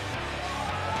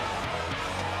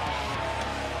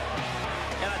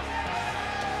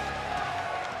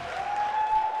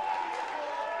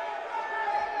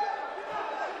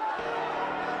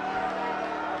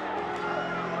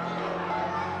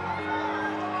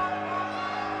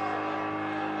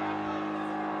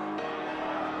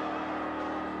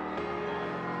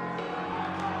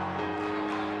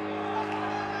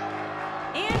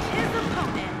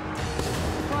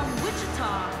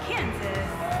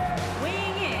 Kansas,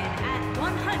 weighing in at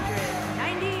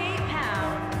 198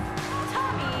 pounds,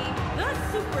 Tommy the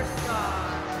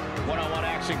Superstar. One-on-one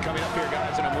action coming up here,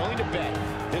 guys, and I'm willing to bet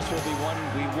this will be one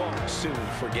we won't soon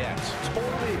forget.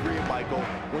 Totally agree, Michael.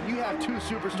 When you have two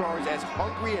superstars as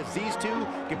hungry as these two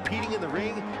competing in the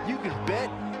ring, you can bet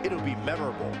it'll be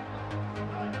memorable.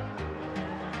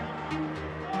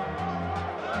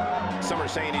 Some are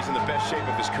saying he's in the best shape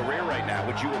of his career right now.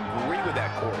 Would you agree with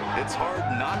that, Corey? It's hard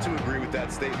not to agree with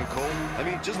that statement, Cole. I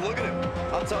mean, just look at him.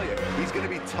 I'll tell you, he's going to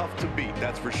be tough to beat,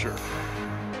 that's for sure.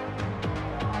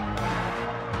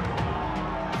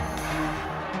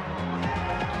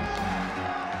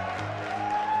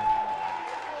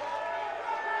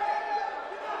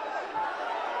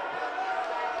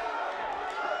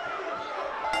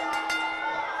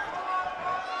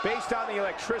 Based on the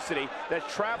electricity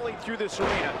that's traveling through this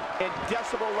arena and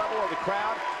decibel level of the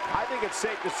crowd, I think it's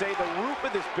safe to say the roof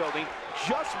of this building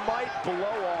just might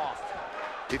blow off.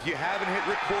 If you haven't hit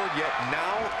record yet,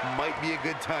 now might be a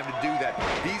good time to do that.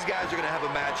 These guys are going to have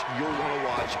a match you'll want to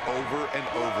watch over and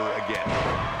over again.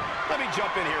 Let me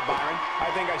jump in here, Byron. I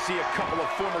think I see a couple of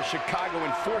former Chicago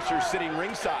enforcers sitting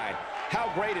ringside. How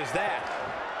great is that?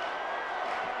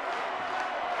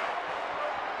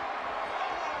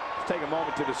 Let's take a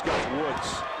moment to discuss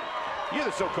Woods. You're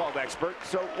the so-called expert,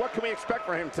 so what can we expect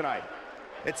from him tonight?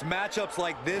 It's matchups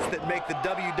like this that make the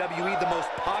WWE the most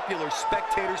popular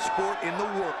spectator sport in the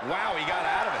world. Wow, he got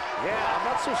out of it. Yeah, I'm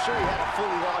not so sure he had it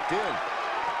fully locked in.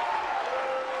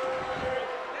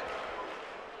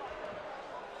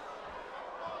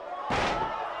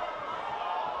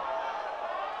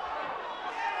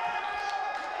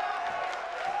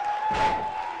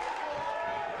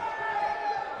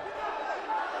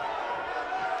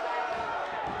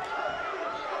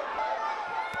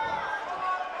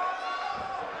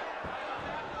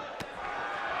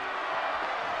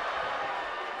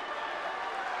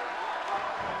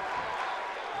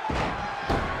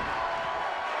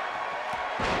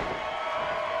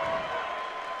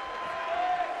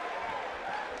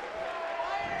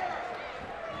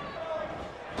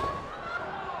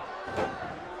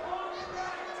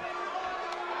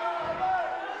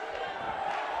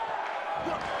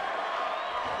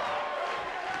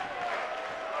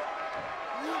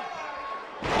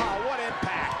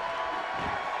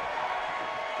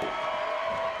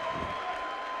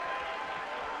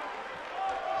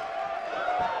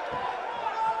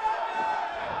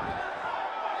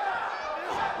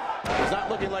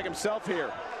 looking like himself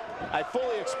here. I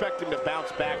fully expect him to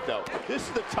bounce back, though. This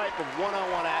is the type of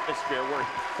one-on-one atmosphere where he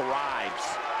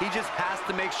thrives. He just has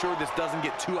to make sure this doesn't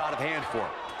get too out of hand for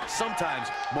him. Sometimes,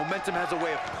 momentum has a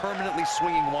way of permanently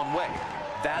swinging one way.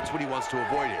 That's what he wants to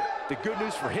avoid here. The good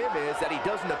news for him is that he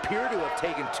doesn't appear to have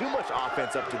taken too much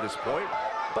offense up to this point,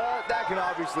 but that can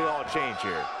obviously all change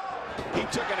here. He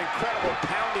took an incredible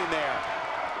pounding there.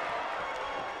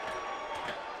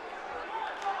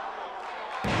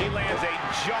 He lands a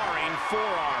jarring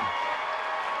forearm.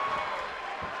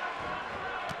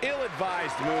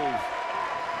 Ill-advised move.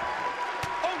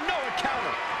 Oh no, a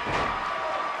counter.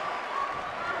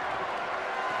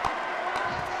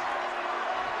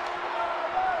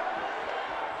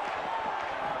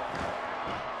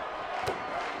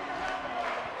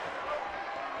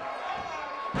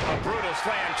 A brutal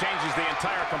slam changes the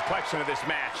entire complexion of this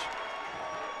match.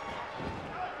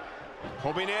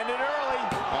 Hoping to end it early.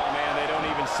 Oh, man, they don't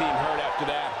even seem hurt after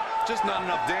that. Just not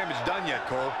enough damage done yet,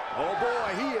 Cole. Oh, boy,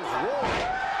 he is rolling.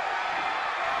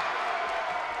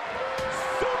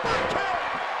 Super kick!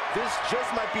 This just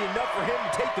might be enough for him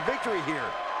to take the victory here.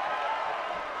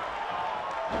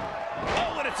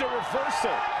 Oh, and it's a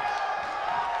reversal.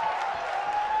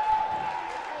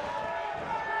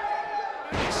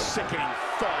 Sickening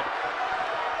thud.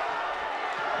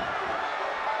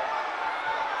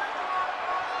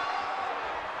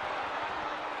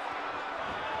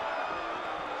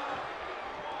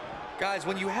 Guys,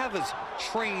 when you have as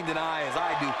trained an eye as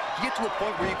I do, you get to a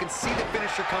point where you can see the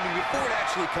finisher coming before it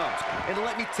actually comes. And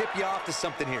let me tip you off to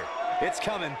something here. It's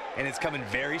coming, and it's coming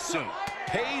very soon.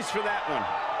 Pays for that one.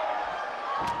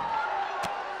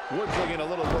 Wood's looking a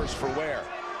little worse for wear.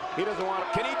 He doesn't want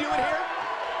to. Can he do it here?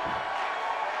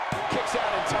 Kicks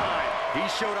out in time. He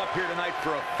showed up here tonight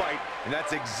for a fight, and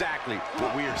that's exactly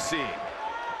what we are seeing.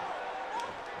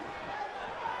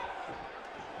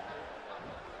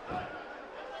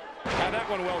 Now that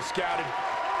one well scouted.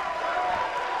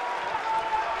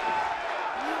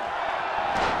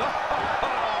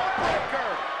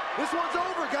 Breaker! This one's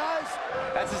over, guys.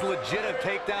 That's as legit a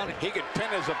takedown. He could pin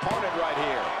his opponent right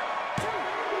here.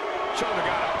 Shoulder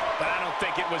got up, but I don't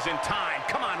think it was in time.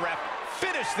 Come on, ref.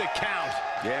 Finish the count.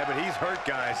 Yeah, but he's hurt,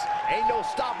 guys. Ain't no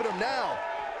stopping him now.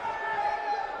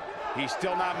 He's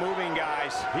still not moving,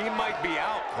 guys. He might be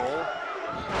out, Cole.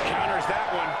 Counters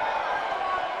that one.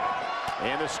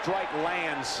 And the strike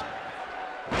lands.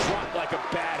 Dropped like a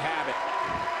bad habit.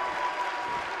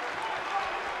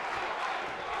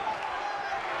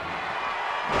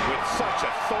 With such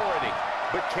authority.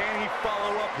 But can he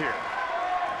follow up here?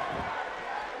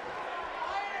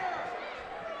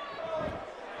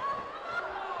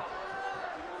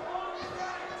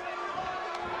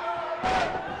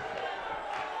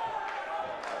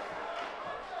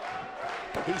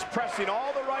 He's pressing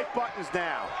all the right buttons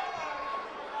now.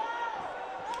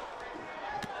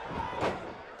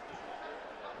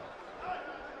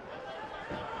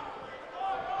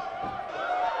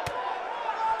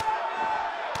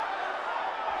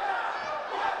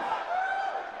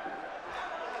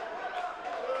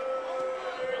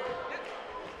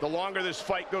 The longer this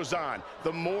fight goes on,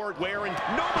 the more wearing.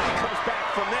 Nobody comes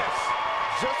back from this.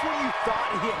 Just when you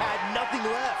thought he had nothing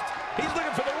left. He's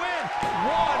looking for the win.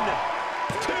 1,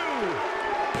 2.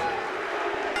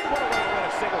 What a way to win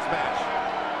a singles match.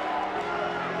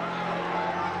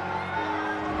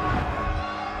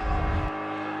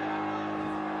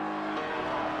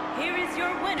 Here is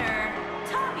your winner,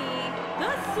 Tommy, the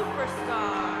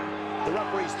Superstar. The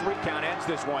referee's 3 count ends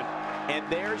this one. And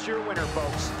there's your winner,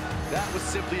 folks. That was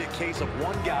simply a case of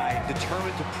one guy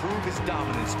determined to prove his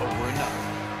dominance over another.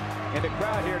 And the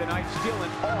crowd here tonight still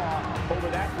in awe over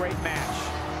that great match.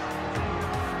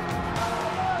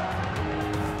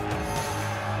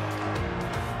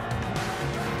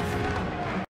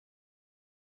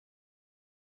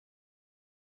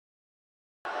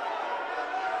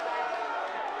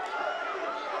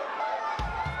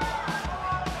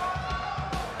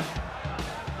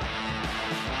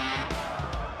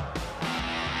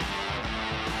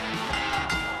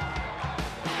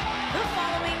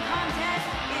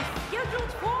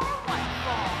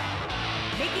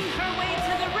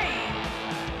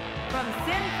 From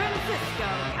San Francisco,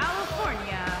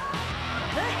 California,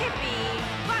 the hippie,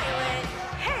 Violet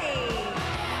HAZE.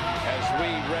 As we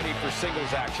ready for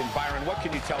singles action, Byron, what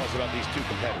can you tell us about these two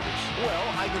competitors? Well,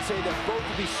 I can say that both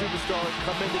of these superstars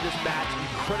come into this match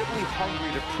incredibly hungry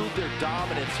to prove their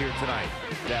dominance here tonight.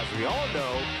 But as we all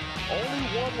know, only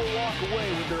one will walk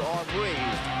away with their arm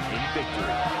raised in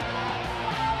victory.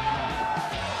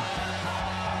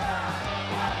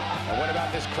 And what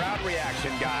about this crowd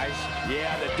reaction, guys?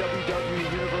 Yeah, the WWE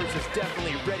Universe is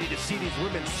definitely ready to see these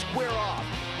women square off.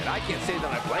 And I can't say that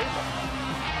I blame them.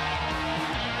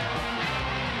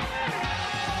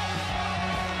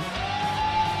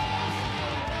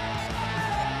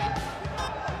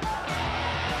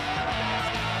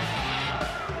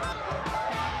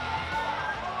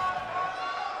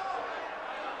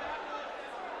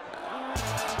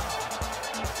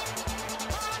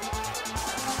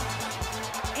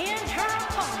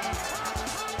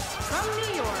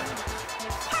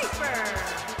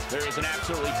 There is an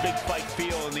absolutely big fight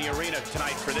feel in the arena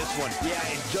tonight for this one. Yeah,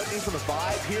 and judging from the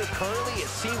vibe here currently,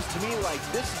 it seems to me like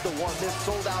this is the one this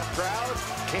sold-out crowd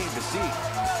came to see.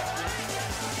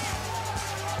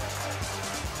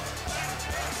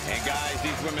 And guys,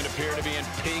 these women appear to be in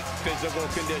peak physical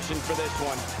condition for this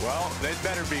one. Well, they'd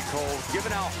better be, Cole.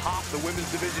 Given how hot the women's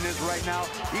division is right now,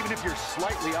 even if you're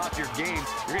slightly off your game,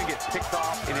 you're going to get picked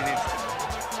off in an instant.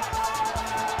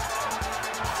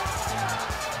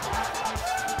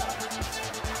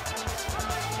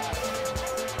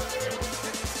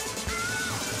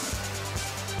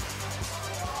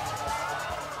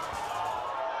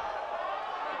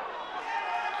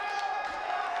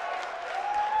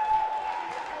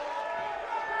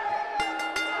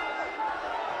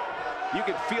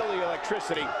 You can feel the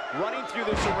electricity running through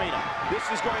this arena. This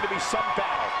is going to be some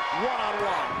battle.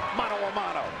 One-on-one,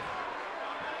 mano-a-mano.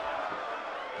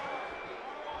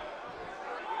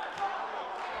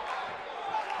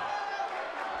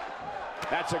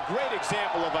 That's a great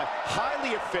example of a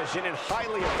highly efficient and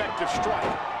highly effective strike.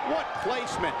 What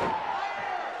placement.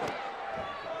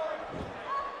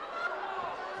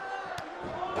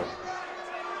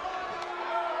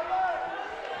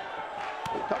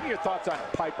 Tell me your thoughts on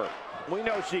Piper. We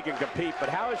know she can compete, but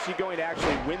how is she going to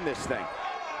actually win this thing?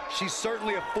 She's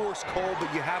certainly a force, Cole,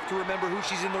 but you have to remember who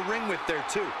she's in the ring with there,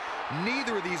 too.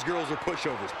 Neither of these girls are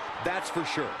pushovers, that's for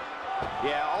sure.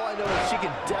 Yeah, all I know is she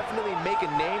can definitely make a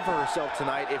name for herself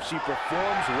tonight if she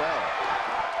performs well.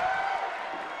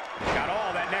 Got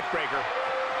all that neck breaker.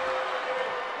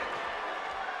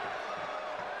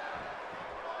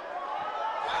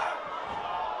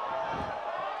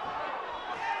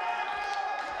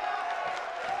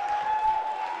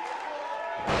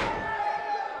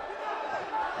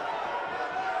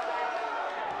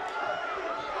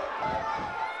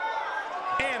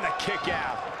 Kick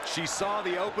out. She saw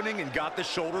the opening and got the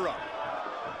shoulder up.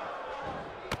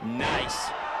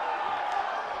 Nice.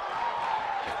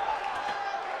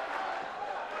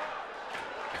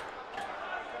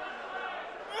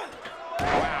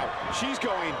 Wow, she's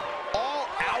going all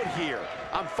out here.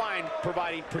 I'm fine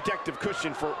providing protective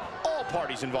cushion for all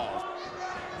parties involved.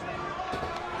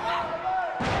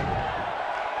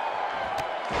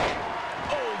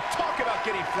 Oh, talk about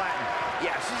getting flattened.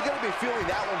 Yeah, she's going to be feeling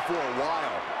that one for a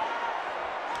while.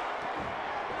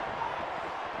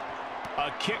 A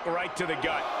kick right to the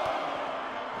gut.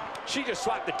 She just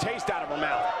slapped the taste out of her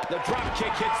mouth. The drop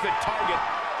kick hits the target,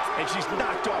 and she's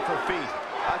knocked off her feet.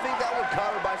 I think that one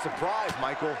caught her by surprise,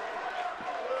 Michael.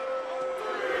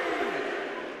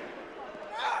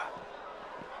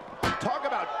 Talk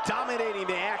about dominating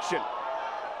the action.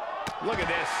 Look at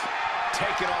this.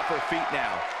 Taking off her feet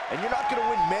now. And you're not going to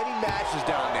win many matches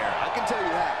down there, I can tell you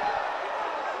that.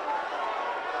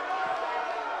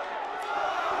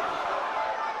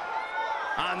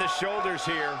 On the shoulders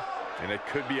here. And it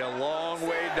could be a long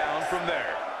way down from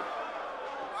there.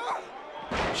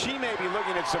 She may be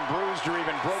looking at some bruised or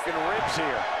even broken ribs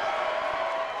here.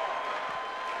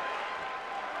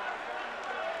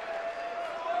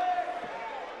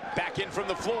 Back in from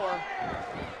the floor.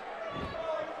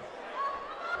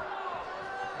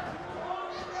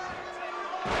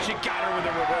 She got her with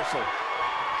a reversal.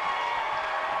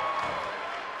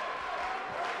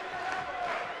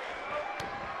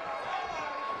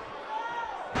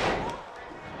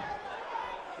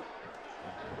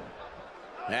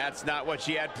 That's not what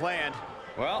she had planned.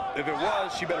 Well, if it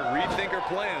was, she better rethink her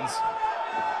plans.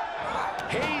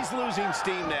 HAZE losing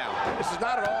steam now. This is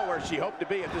not at all where she hoped to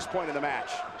be at this point in the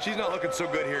match. She's not looking so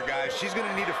good here, guys. She's going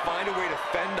to need to find a way to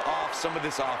fend off some of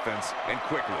this offense, and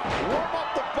quickly. Warm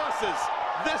up the buses.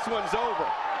 This one's over.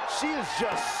 She is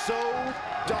just so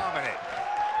dominant.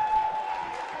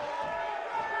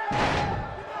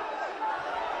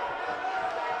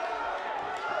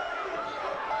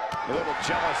 A little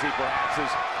jealousy, perhaps,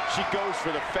 as she goes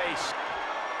for the face.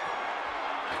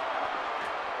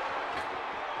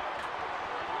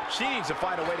 She needs to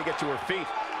find a way to get to her feet.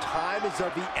 Time is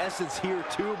of the essence here,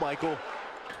 too, Michael.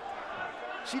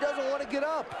 She doesn't want to get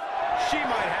up. She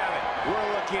might have it.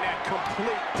 We're looking at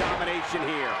complete domination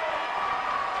here.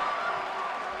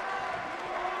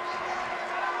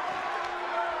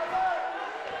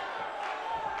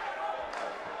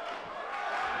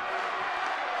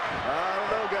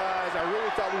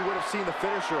 really thought we would have seen the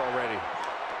finisher already.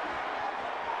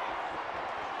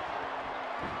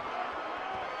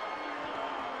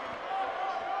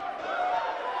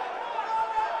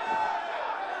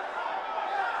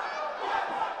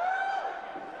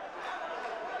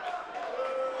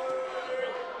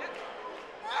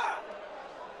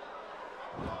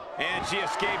 And she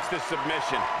escapes the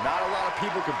submission. Not a lot of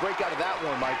people could break out of that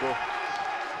one, Michael.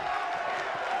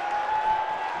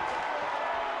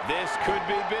 This could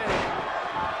be big.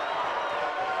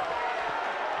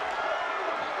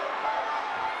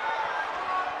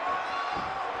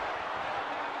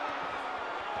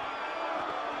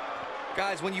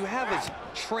 Guys, when you have as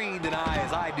trained an eye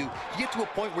as I do, you get to a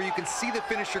point where you can see the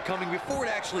finisher coming before it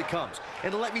actually comes.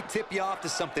 And let me tip you off to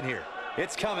something here.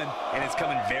 It's coming, and it's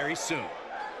coming very soon.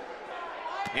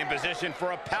 In position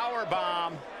for a power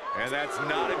bomb. And that's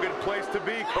not a good place to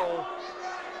be, Cole.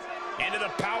 Into the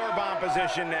power bomb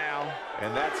position now.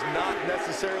 And that's not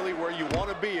necessarily where you want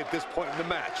to be at this point in the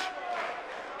match.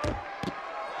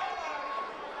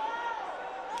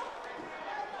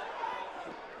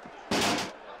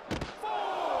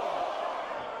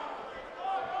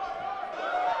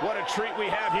 What a treat we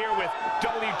have here with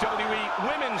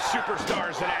WWE Women's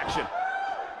Superstars in action.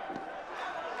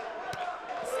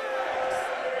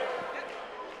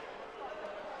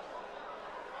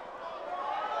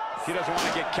 She doesn't want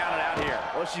to get counted out here.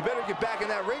 Well, she better get back in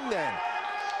that ring then.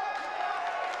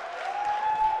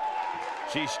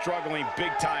 She's struggling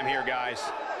big time here, guys.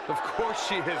 Of course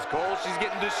she is, Cole. She's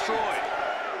getting destroyed.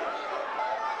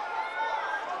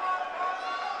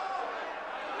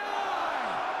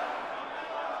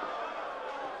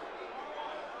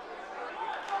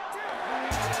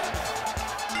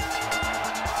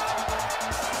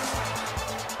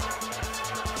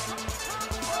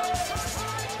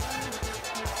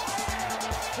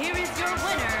 Here is your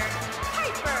winner,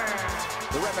 Piper.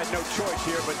 The ref had no choice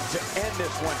here but to end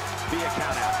this one via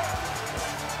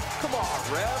countout. Come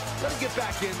on, ref. Let her get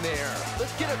back in there.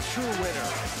 Let's get a true winner.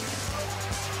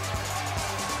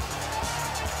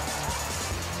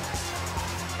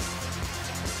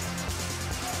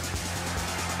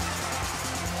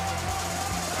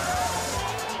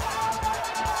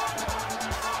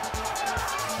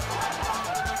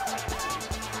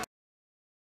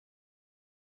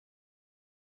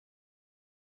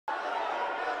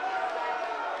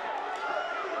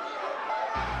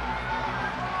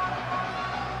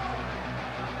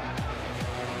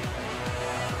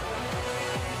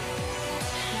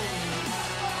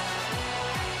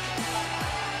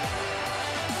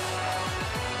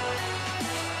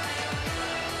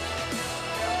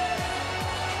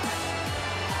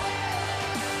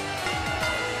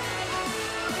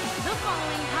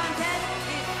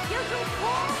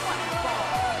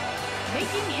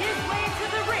 Making his way to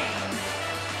the ring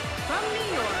from New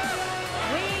York,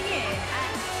 weighing in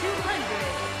at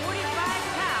 245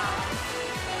 pounds,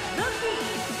 the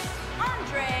Beast,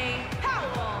 Andre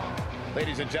Powell.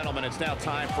 Ladies and gentlemen, it's now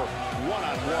time for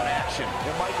one-on-one action.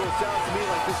 And Michael, it sounds to me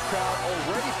like this crowd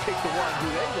already picked the one who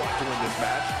they want to win this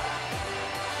match.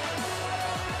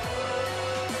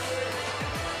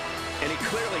 And he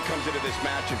clearly comes into this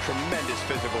match in tremendous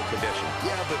physical condition.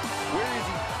 Yeah, but where is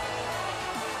he?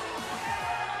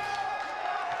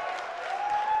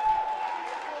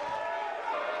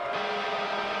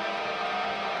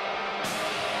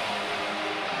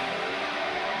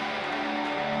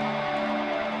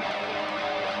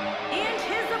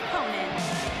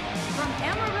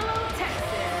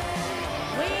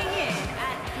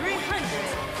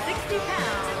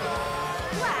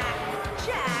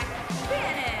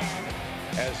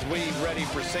 As we ready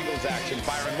for singles action,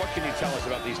 Byron, what can you tell us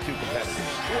about these two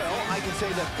competitors? Well, I can say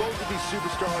that both of these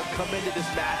superstars come into this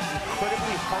match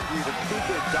incredibly hungry to prove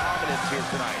their dominance here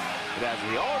tonight. But as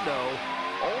we all know,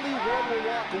 only one will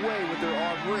walk away with their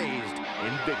arm raised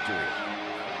in victory.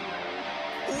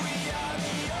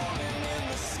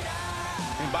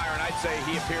 And Byron, I'd say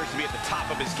he appears to be at the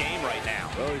top of his game right now.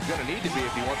 Well, he's going to need to be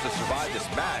if he wants to survive this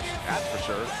match, that's for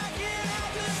sure.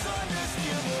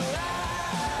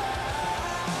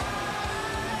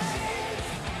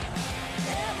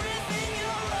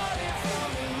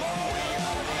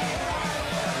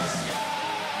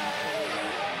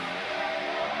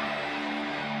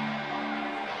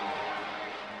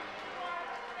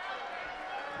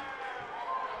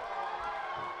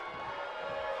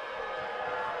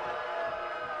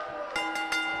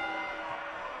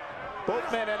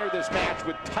 Both men enter this match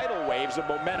with tidal waves of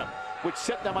momentum, which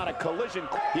set them on a collision.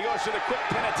 He goes for the quick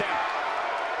pin attempt.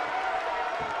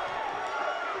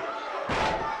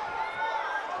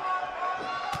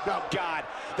 Now, God,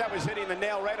 that was hitting the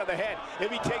nail right on the head.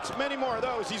 If he takes many more of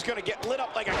those, he's going to get lit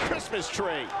up like a Christmas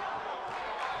tree.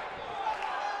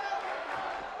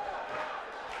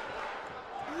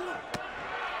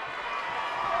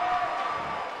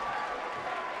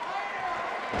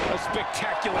 A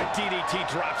spectacular DDT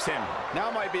drops him.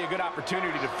 Now might be a good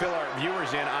opportunity to fill our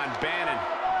viewers in on Bannon.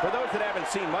 For those that haven't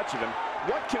seen much of him,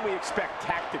 what can we expect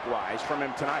tactic-wise from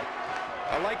him tonight?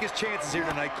 I like his chances here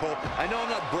tonight, Cole. I know I'm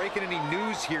not breaking any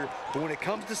news here, but when it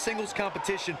comes to singles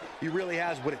competition, he really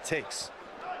has what it takes.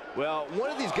 Well, one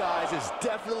of these guys is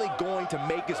definitely going to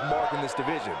make his mark in this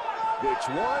division. Which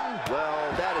one?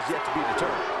 Well, that is yet to be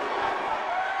determined.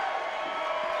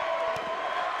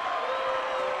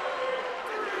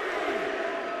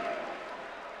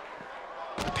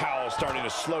 Powell starting to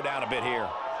slow down a bit here.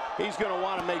 He's going to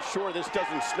want to make sure this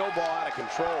doesn't snowball out of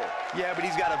control. Yeah, but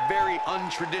he's got a very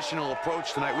untraditional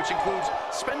approach tonight, which includes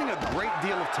spending a great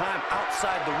deal of time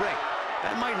outside the ring.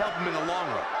 That might help him in the long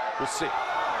run. We'll see.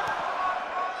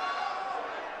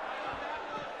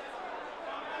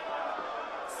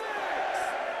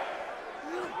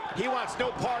 He wants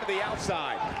no part of the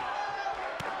outside.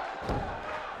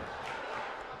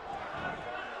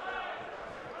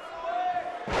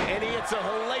 And he hits a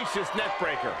hellacious neck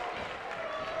breaker.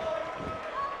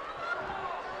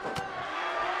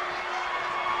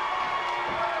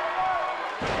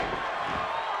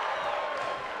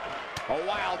 A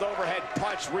wild overhead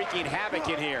punch wreaking havoc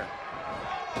in here.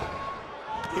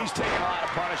 He's taking a lot of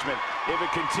punishment. If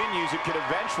it continues, it could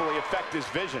eventually affect his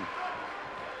vision.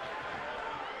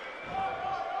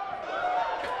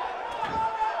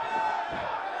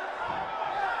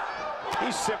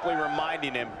 He's simply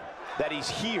reminding him that he's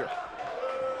here.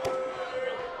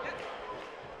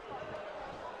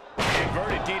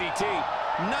 Inverted DDT,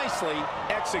 nicely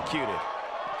executed.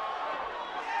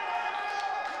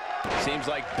 Seems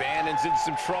like Bannon's in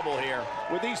some trouble here.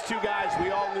 With these two guys, we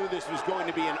all knew this was going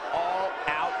to be an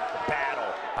all-out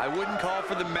battle. I wouldn't call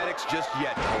for the medics just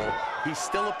yet, Cole. He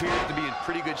still appears to be in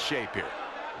pretty good shape here.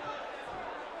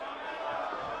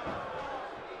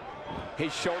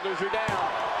 His shoulders are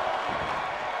down.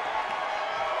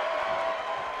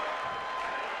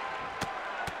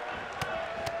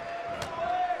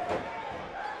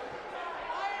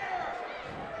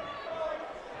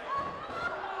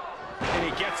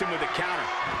 Gets him with a counter.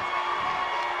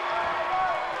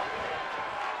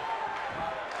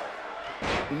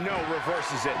 No,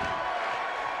 reverses it.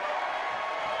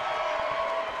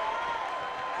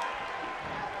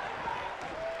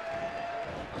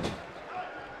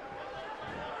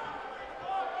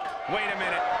 Wait a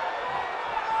minute.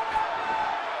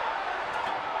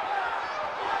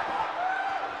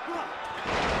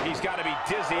 He's got to be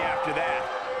dizzy after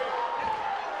that.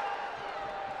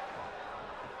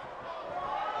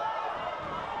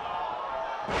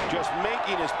 Just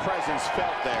making his presence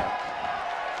felt there.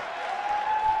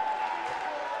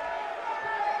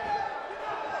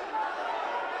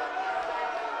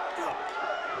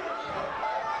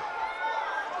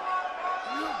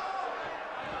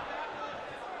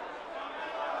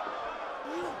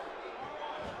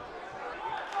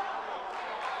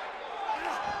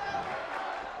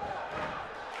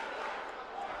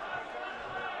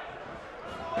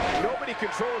 Nobody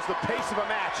controls the pace of a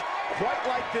match quite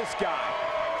like this guy.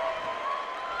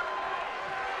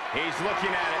 He's looking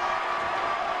at it.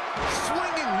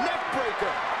 Swinging neck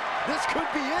breaker. This could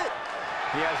be it.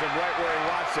 He has him right where he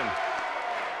wants him.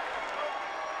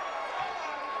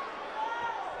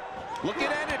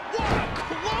 Looking at it. What a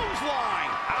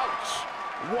clothesline. Ouch.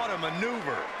 What a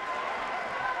maneuver.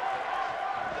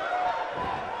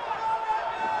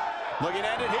 Looking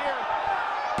at it here.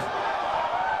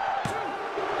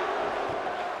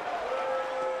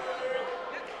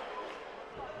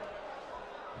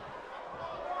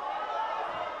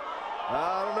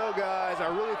 I don't know, guys. I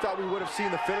really thought we would have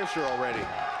seen the finisher already.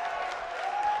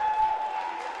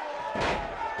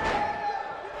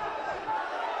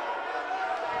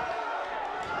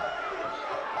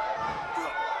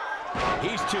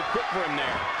 He's too quick for him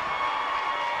there.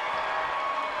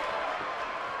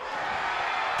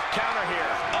 Counter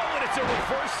here. Oh, and it's a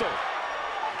reversal.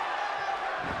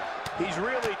 He's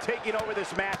really taking over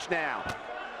this match now.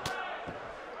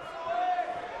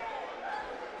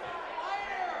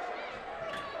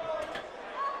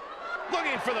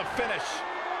 Looking for the finish.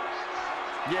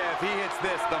 Yeah, if he hits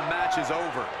this, the match is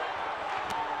over.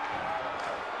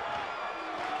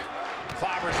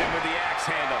 Clobbers him with the axe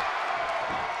handle.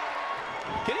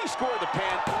 Can he score the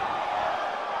pin?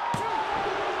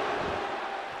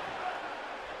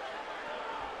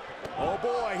 Oh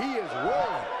boy, he is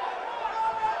rolling.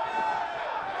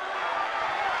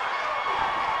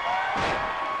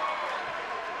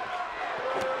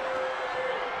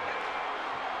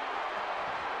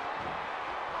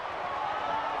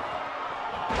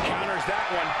 Counters that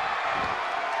one.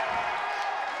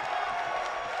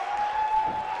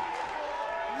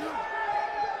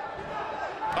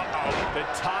 Uh-oh, the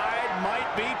tide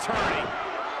might be turning.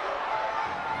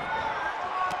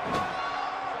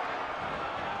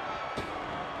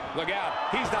 Look out,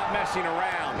 he's not messing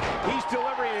around. He's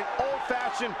delivering an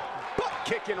old-fashioned butt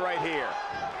kicking right here.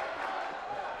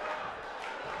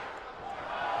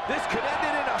 This could end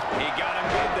it in a... He got him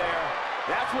good there.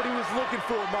 That's what he was looking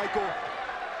for, Michael.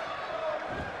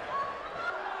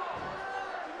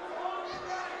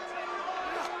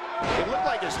 It looked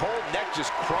like his whole neck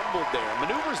just crumbled there.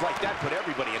 Maneuvers like that put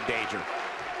everybody in danger.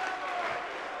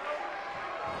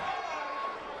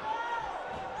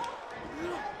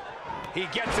 He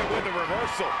gets it with a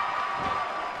reversal.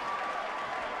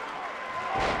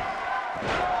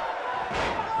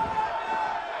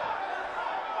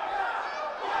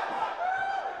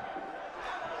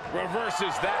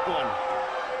 Reverses that one.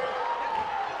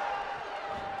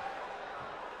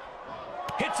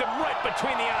 Hits him right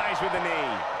between the eyes with a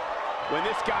knee. When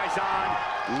this guy's on,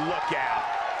 look out.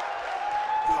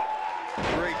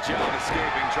 Great job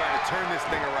escaping, trying to turn this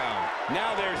thing around.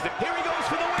 Now there's the... Here he goes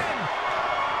for the win.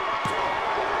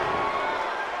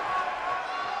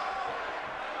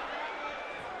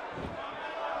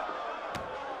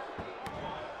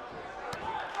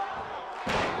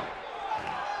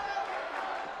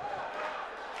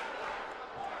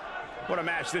 What a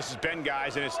match this has been,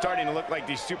 guys, and it's starting to look like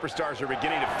these superstars are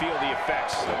beginning to feel the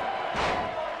effects.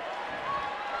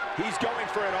 He's going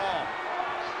for it all.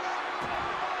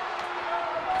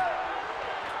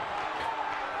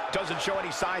 Doesn't show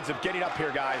any signs of getting up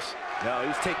here, guys. No,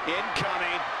 he's taking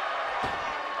incoming.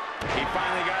 He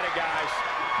finally got it, guys.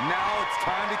 Now it's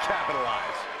time to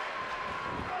capitalize.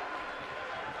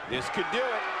 This could do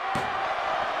it.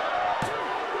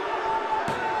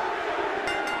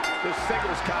 This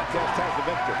singles contest has the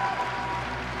victor.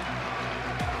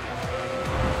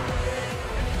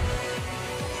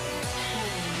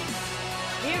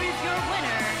 Here is your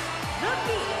winner, the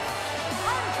Beast,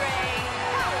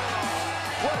 Powell.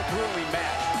 What a grueling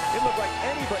match. It looked like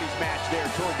anybody's match there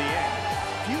toward the end.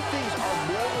 Few things are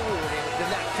more rewarding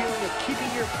than that feeling of keeping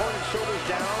your opponent's shoulders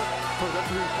down for the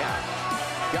 3 count.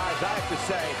 Guys, I have to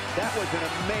say, that was an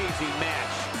amazing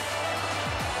match.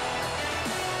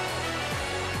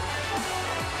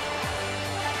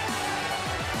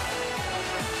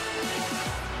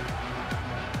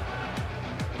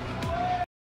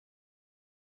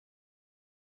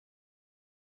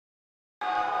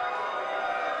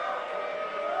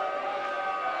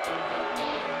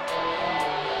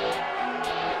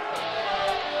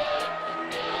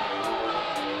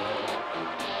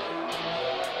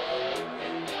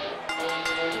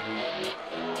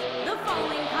 The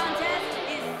following contest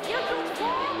is scheduled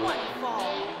for one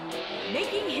fall.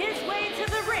 Making his way to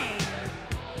the ring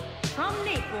from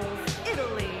Naples,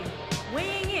 Italy,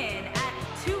 weighing in at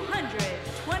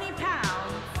 220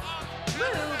 pounds,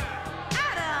 Luke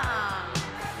Adams.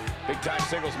 Big-time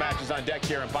singles matches on deck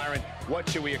here, and Byron, what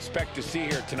should we expect to see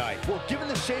here tonight? Well, given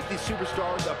the shape these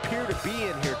superstars appear to be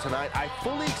in here tonight, I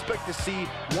fully expect to see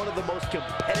one of the most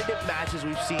competitive matches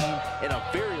we've seen in a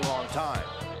very long time.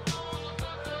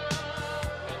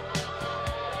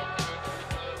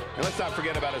 And let's not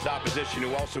forget about his opposition,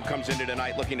 who also comes into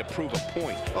tonight looking to prove a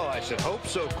point. Oh, I should hope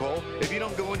so, Cole. If you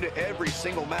don't go into every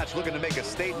single match looking to make a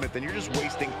statement, then you're just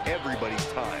wasting everybody's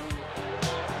time.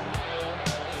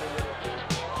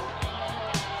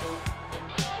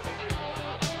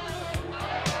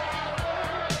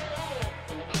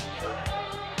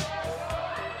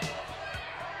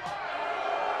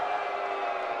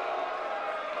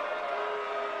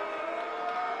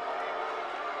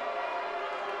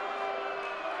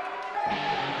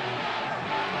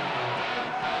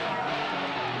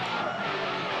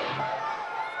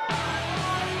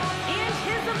 And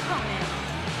his opponent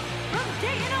from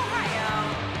Dayton, Ohio,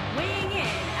 weighing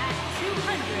in at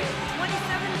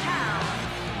 227 pounds,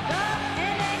 the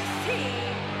NXT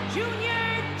Junior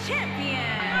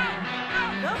Champion,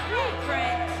 the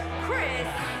Blueprint, Chris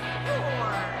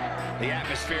Ford. The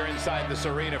atmosphere inside this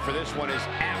arena for this one is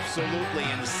absolutely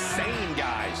insane,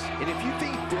 guys. And if you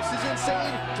think this is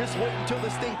insane, just wait until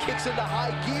this thing kicks into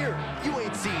high gear. You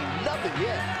ain't seen nothing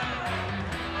yet.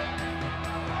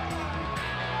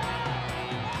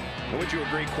 And would you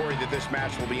agree, Corey, that this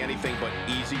match will be anything but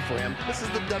easy for him? This is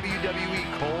the WWE,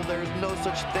 Cole. There's no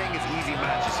such thing as easy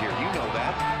matches here. You know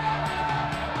that.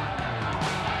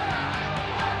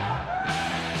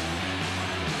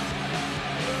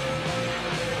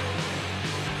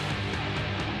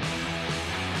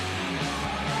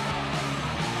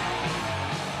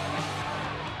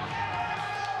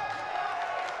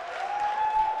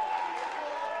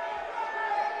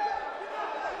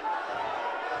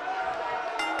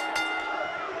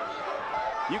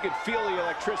 You can feel the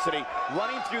electricity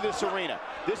running through this arena.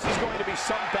 This is going to be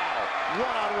some battle.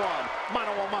 One-on-one,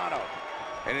 mano-a-mano.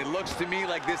 And it looks to me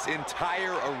like this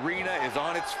entire arena is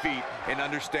on its feet, and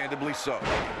understandably so.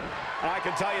 And I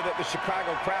can tell you that the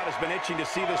Chicago crowd has been itching to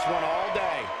see this one all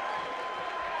day.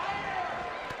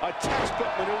 A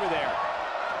textbook maneuver there.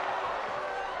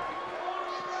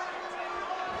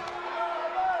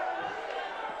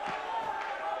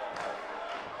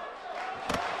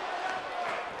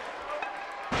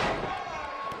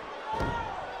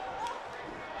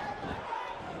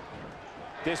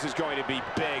 This is going to be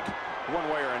big, one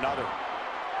way or another.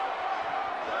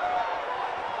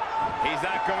 He's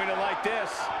not going to like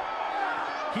this.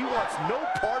 He wants no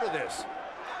part of this.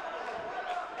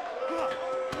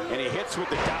 And he hits with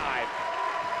the dive.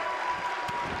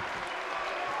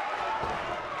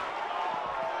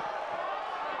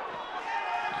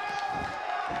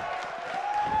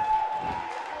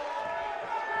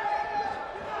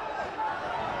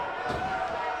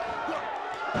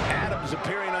 Adams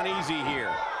appearing uneasy here.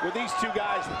 With these two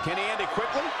guys, can he end it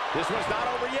quickly? This one's not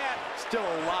over yet. Still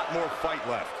a lot more fight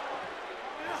left.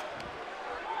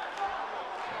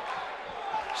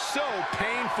 So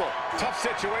painful. Tough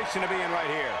situation to be in right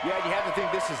here. Yeah, you have to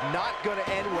think this is not going to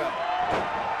end well.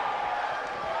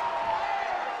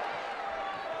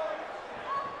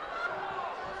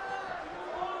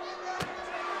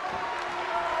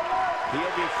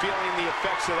 He'll be feeling the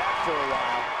effects of that for a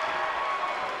while.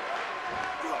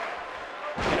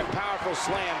 And a powerful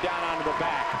slam down onto the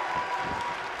back.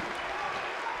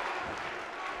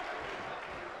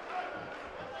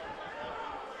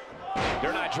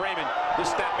 They're not dreaming. This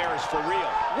snapmare is for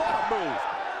real. What a move.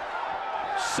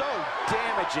 So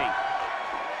damaging.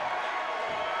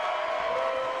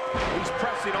 He's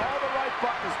pressing all the right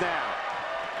buttons now.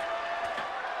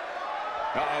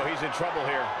 Uh-oh, he's in trouble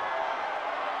here.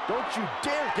 Don't you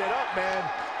dare get up, man.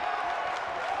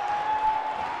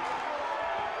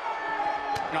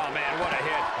 Oh, man, what a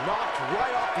hit. Knocked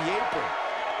right off the apron.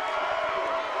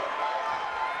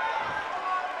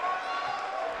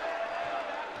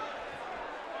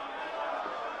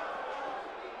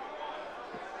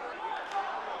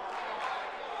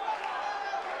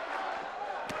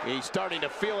 He's starting to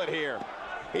feel it here.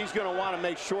 He's going to want to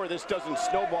make sure this doesn't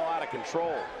snowball out of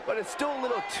control. But it's still a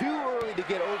little too early to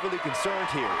get overly concerned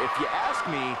here. If you ask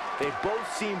me, they both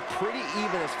seem pretty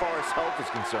even as far as health is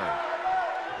concerned.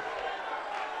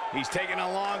 He's taking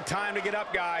a long time to get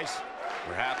up, guys.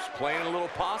 Perhaps playing a little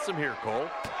possum here, Cole.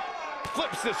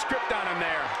 Flips the script on him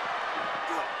there.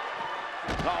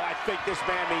 Oh, I think this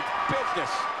man means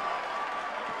business.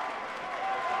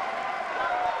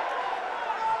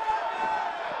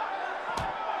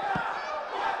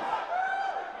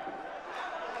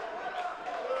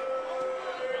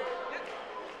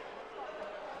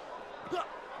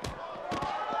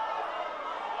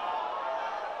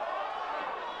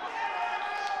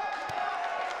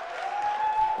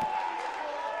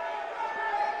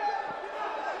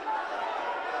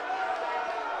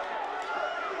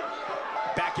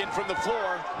 Back in from the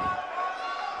floor.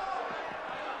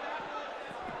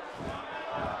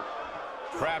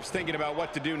 Perhaps thinking about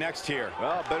what to do next here.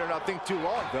 Well, better not think too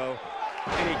long, though.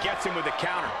 And he gets him with the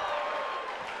counter.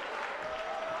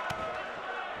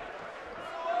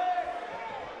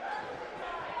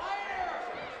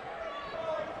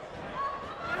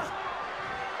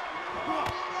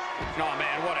 Oh,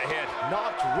 man, what a hit.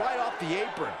 Knocked right off the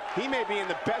apron. He may be in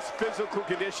the best physical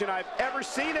condition I've ever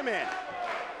seen him in.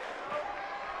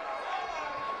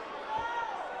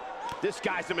 This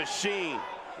guy's a machine.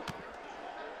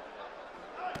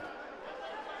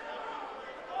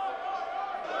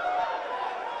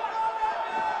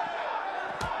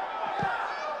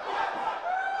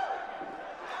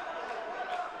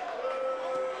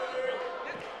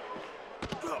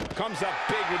 Comes up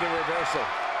big with the reversal.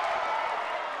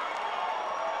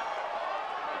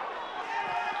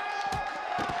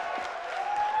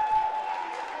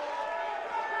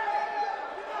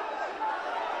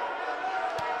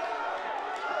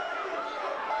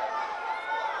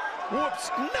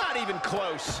 Whoops, not even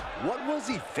close. What was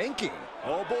he thinking?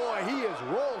 Oh, boy, he is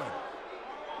rolling.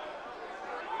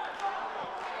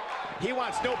 He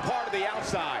wants no part of the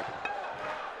outside.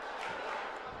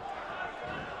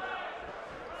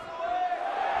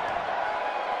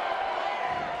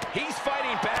 He's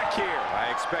fighting back here.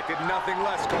 I expected nothing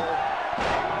less, Cole.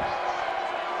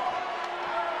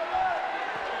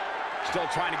 Still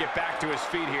trying to get back to his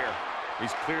feet here.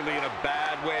 He's clearly in a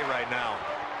bad way right now.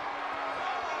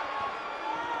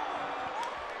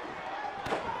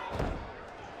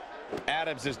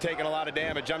 Adams has taken a lot of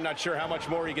damage. I'm not sure how much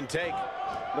more he can take.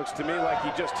 Looks to me like he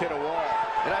just hit a wall.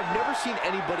 And I've never seen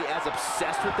anybody as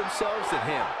obsessed with themselves than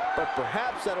him. But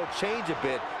perhaps that'll change a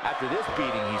bit after this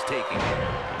beating he's taking.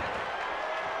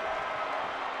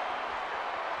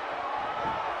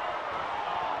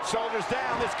 Shoulders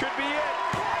down, this could be it.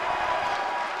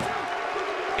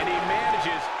 And he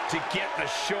manages to get the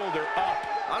shoulder up.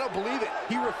 I don't believe it.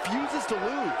 He refuses to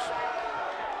lose.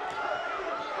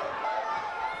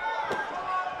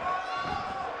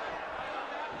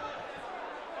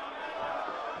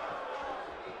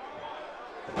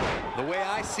 The way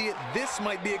I see it, this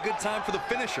might be a good time for the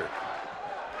finisher.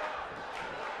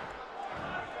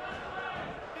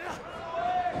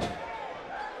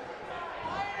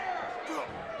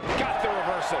 Got the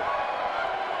reversal.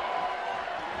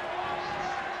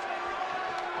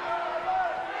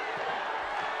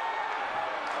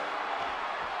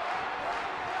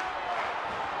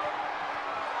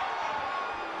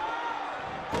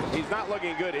 He's not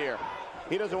looking good here.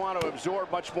 He doesn't want to absorb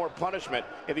much more punishment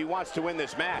if he wants to win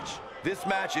this match. This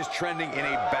match is trending in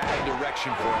a bad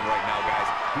direction for him right now, guys.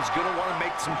 He's going to want to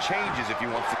make some changes if he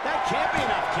wants to. That can't be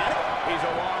enough, can it? He's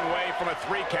a long way from a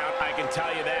 3 count, I can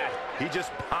tell you that. He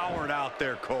just powered out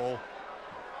there, Cole.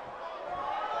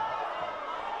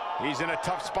 He's in a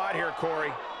tough spot here,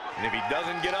 Corey. And if he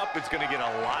doesn't get up, it's going to get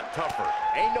a lot tougher.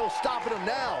 Ain't no stopping him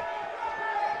now.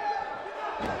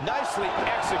 Nicely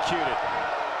executed.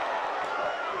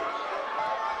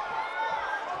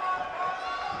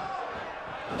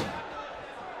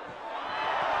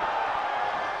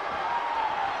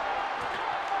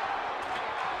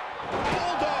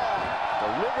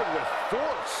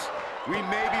 Force. We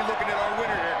may be looking at our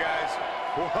winner here, guys.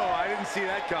 Whoa, I didn't see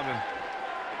that coming.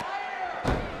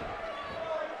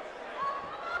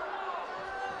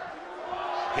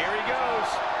 Here he goes.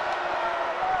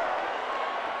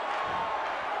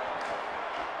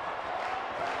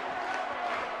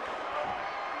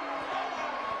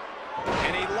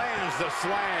 And he lands the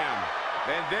slam.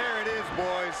 And there it is,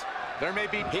 boys. There may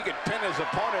be... He could pin his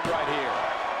opponent right here.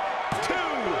 2.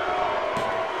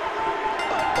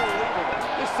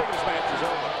 This singles match is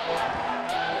over.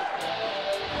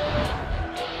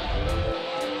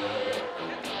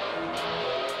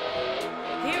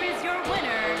 Here is your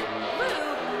winner,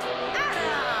 Luke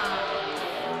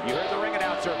Adams. You heard the ring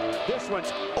announcer. This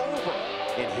one's over.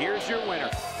 And here's your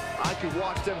winner. I could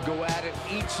watch them go at it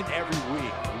each and every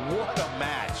week. What a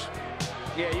match.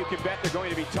 Yeah, you can bet they're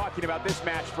going to be talking about this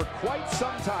match for quite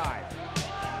some time.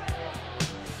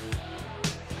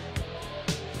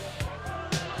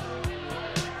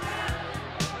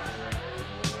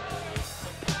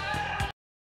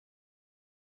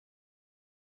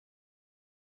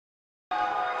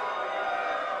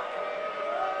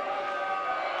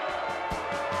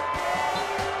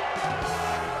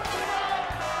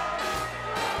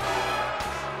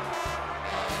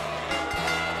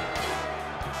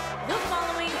 The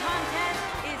following contest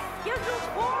is scheduled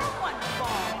for one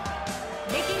fall.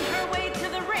 Making her way to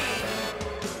the ring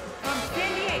from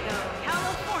San Diego,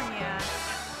 California,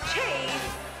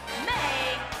 Chase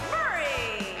May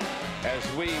Murray. As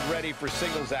we ready for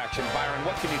singles action, Byron,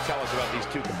 what can you tell us about these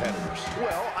two competitors?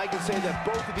 Well, I can say that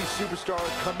both of these superstars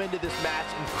come into this match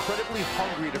incredibly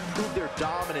hungry to prove their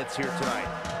dominance here tonight.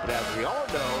 But as we all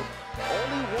know,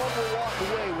 only one will walk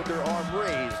away with their arm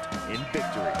raised in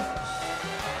victory.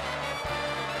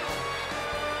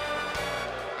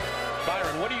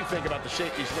 Byron, what do you think about the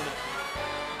shape these women...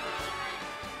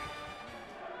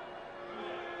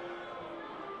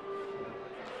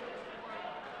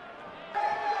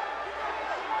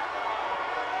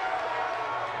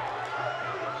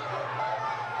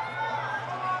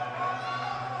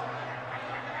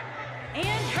 And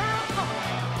her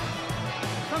opponent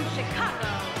from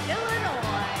Chicago,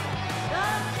 Illinois, the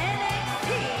NXT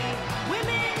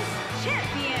Women's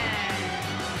Champion,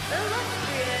 the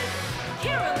illustrious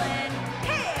CAROLYN.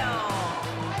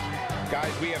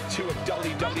 Guys, we have two of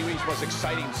WWE's most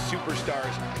exciting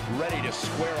superstars ready to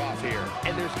square off here.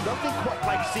 And there's nothing quite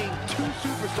like seeing two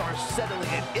superstars settling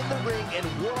in the ring in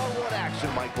one-on-one action,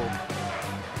 Michael.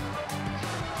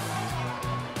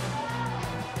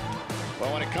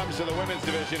 Well, when it comes to the women's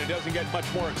division, it doesn't get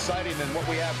much more exciting than what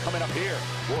we have coming up here.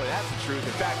 Boy, that's the truth.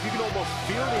 In fact, you can almost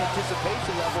feel the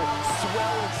anticipation level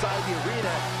swell inside the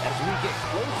arena as we get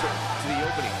closer to the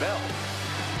opening bell.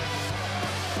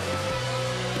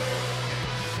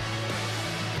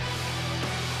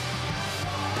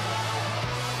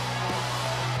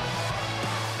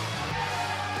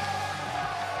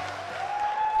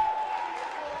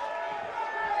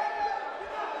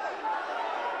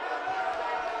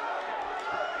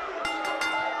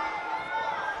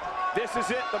 This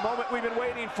is it, the moment we've been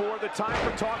waiting for. The time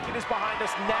for talking is behind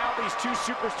us. Now these two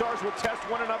superstars will test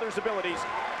one another's abilities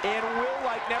and will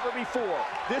like never before.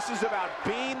 This is about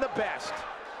being the best.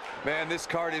 Man, this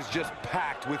card is just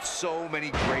packed with so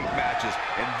many great matches,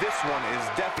 and this one is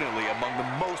definitely among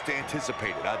the most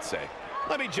anticipated, I'd say.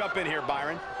 Let me jump in here,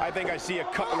 Byron. I think I see a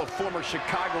couple of former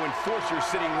Chicago enforcers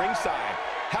sitting ringside.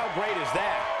 How great is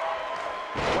that?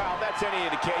 Wow, that's any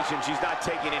indication she's not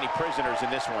taking any prisoners in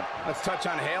this one. Let's touch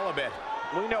on Hale a bit.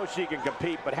 We know she can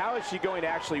compete, but how is she going to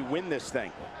actually win this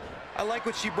thing? I like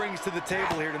what she brings to the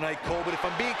table here tonight, Cole, but if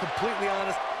I'm being completely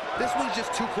honest, this one's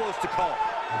just too close to call.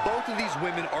 Both of these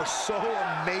women are so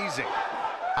amazing.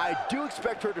 I do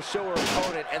expect her to show her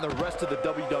opponent and the rest of the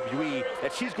WWE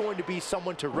that she's going to be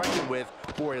someone to reckon with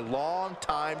for a long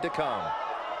time to come.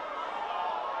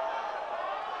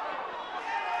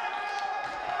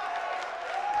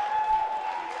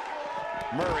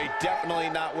 Murray definitely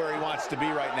not where he wants to be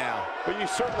right now. But you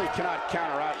certainly cannot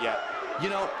count her out yet. You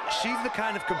know, she's the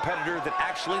kind of competitor that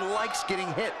actually likes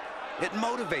getting hit. It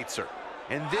motivates her.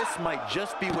 And this might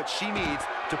just be what she needs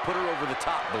to put her over the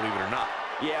top, believe it or not.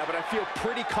 Yeah, but I feel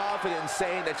pretty confident in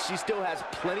saying that she still has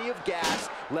plenty of gas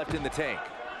left in the tank.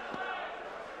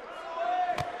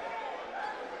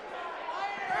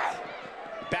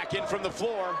 Back in from the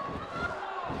floor.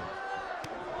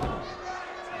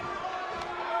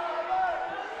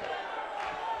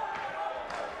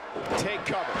 Take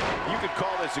cover. You could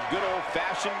call this a good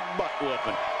old-fashioned butt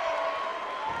whooping.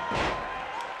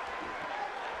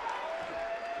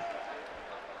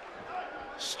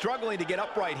 Struggling to get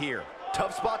upright here.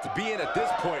 Tough spot to be in at this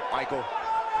point, Michael.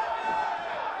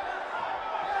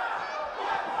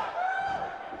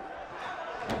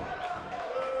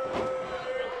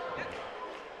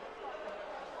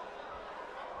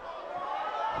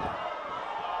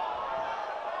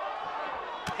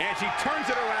 And she turns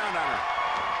it around on her.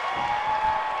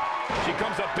 She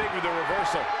comes up big with a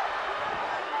reversal.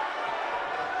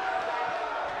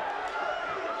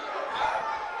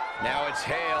 Now it's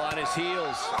Hale on his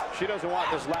heels. She doesn't want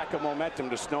this lack of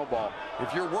momentum to snowball.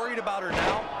 If you're worried about her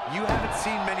now, you haven't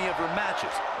seen many of her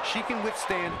matches. She can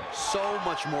withstand so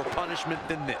much more punishment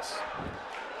than this.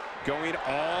 Going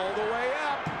all the way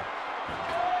up.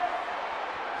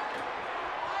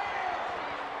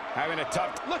 Having a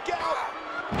tough... Look out!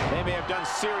 They may have done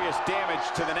serious damage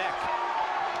to the neck.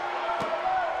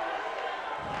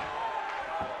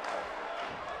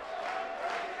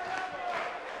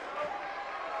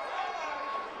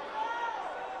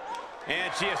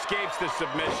 And she escapes the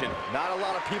submission. Not a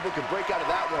lot of people can break out of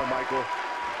that one, Michael.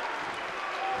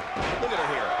 Look at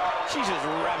her here. She's just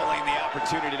reveling in the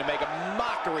opportunity to make a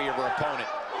mockery of her opponent.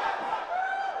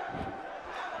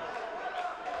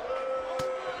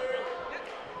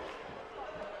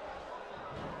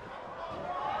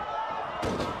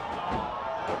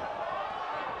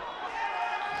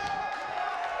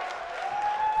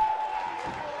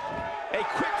 A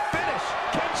quick finish.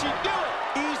 Can she do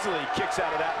it? Easily kicks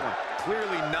out of that one.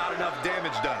 Clearly not enough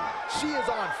damage done. She is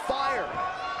on fire.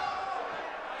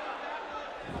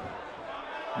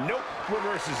 Nope,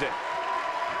 reverses it.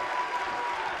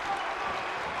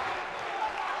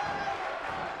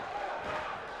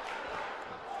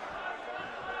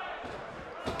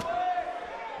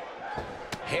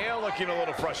 Hale looking a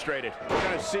little frustrated. We're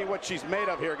going to see what she's made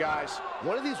of here, guys.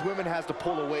 One of these women has to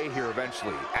pull away here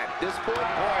eventually. At this point, Boy,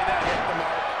 that hit the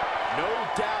mark. no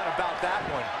doubt about that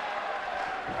one.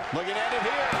 Looking at it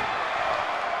here.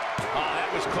 Oh, that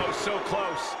was close, so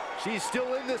close. She's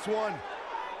still in this one.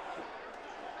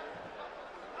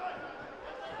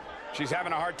 She's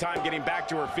having a hard time getting back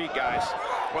to her feet, guys.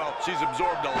 Well, she's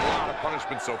absorbed a lot of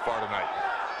punishment so far tonight.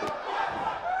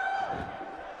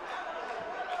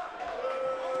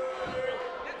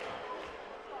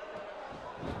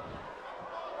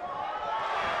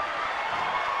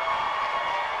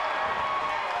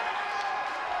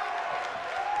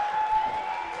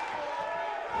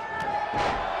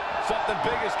 Something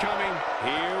big is coming.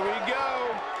 Here we go.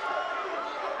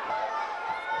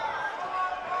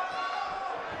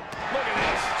 Look at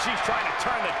this. She's trying to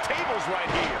turn the tables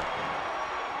right here.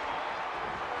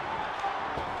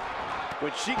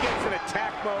 When she gets in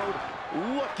attack mode,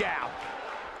 look out.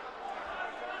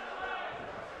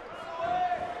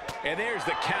 And there's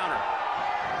the counter.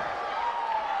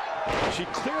 She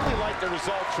clearly liked the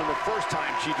results from the first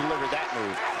time she delivered that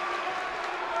move.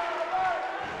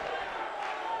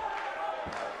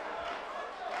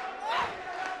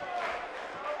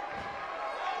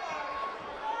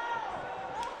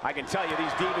 I can tell you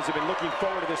these divas have been looking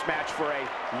forward to this match for a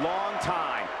long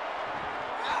time.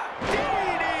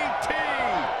 DDT!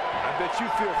 I bet you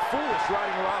feel foolish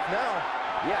riding her off now.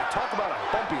 Yeah, talk about a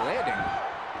bumpy landing.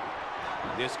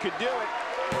 This could do it.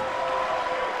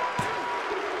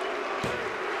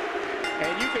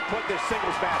 And you could put this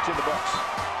singles match in the books.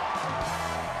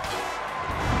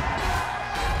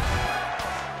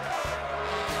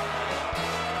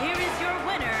 Here is your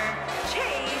winner,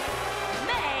 Chase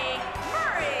May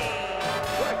Murray.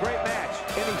 What a great match,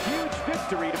 and a huge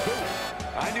victory to boot.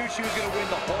 I knew she was going to win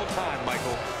the whole time,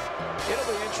 Michael. It'll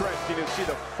be interesting to see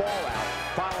the fallout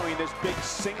following this big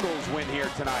singles win here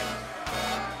tonight.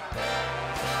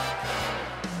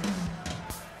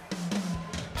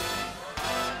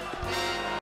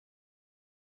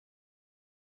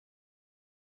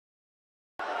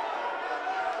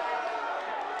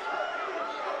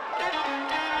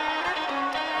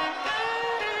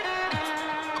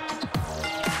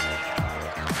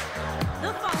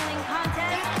 The following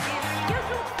contest is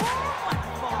scheduled for one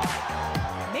fall.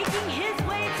 Making his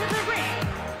way to the ring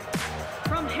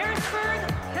from Harrisburg,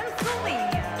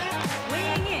 Pennsylvania,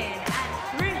 weighing in at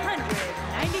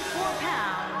 394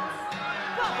 pounds,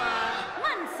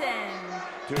 MUNSON.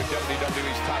 Two of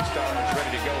WWE's top stars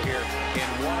ready to go here in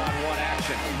one-on-one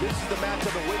action. This is the match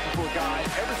I've been waiting for, guys.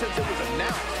 Ever since it was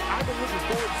announced, I've been looking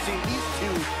forward to seeing these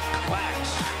two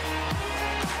clash.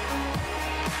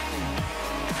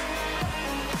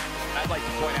 I'd like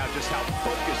to point out just how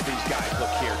focused these guys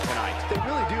look here tonight. They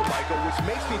really do, Michael, which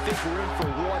makes me think we're in for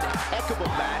one heck of a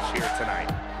match here tonight.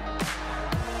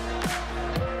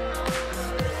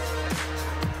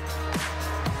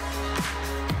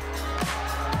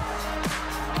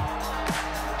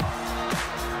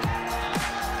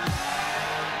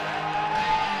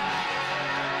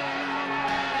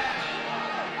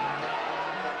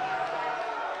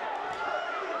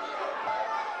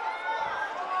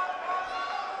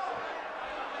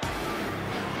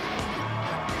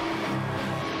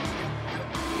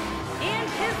 And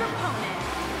his opponent,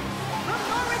 from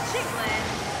Chickland,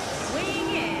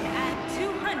 weighing in at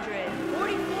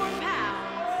 244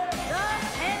 pounds, the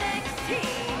NXT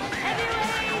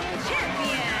Heavyweight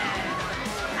Champion,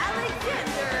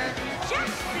 Alexander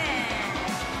Jackson.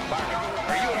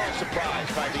 Are you at all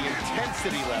surprised by the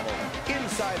intensity level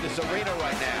inside this arena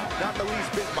right now? Not the least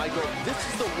bit, Michael. This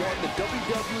is the one the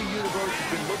WWE Universe has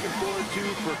been looking forward to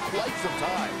for quite some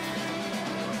time.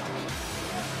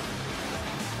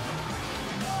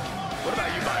 What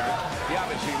about you, Byron? He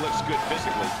obviously looks good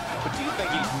physically, but do you think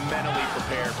he's mentally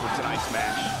prepared for tonight's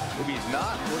match? If he's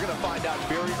not, we're going to find out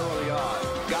very early on.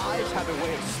 Guys have a way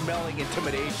of smelling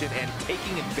intimidation and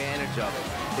taking advantage of it.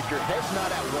 If your head's not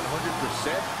at 100%,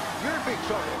 you're in big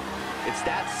trouble. It's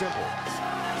that simple.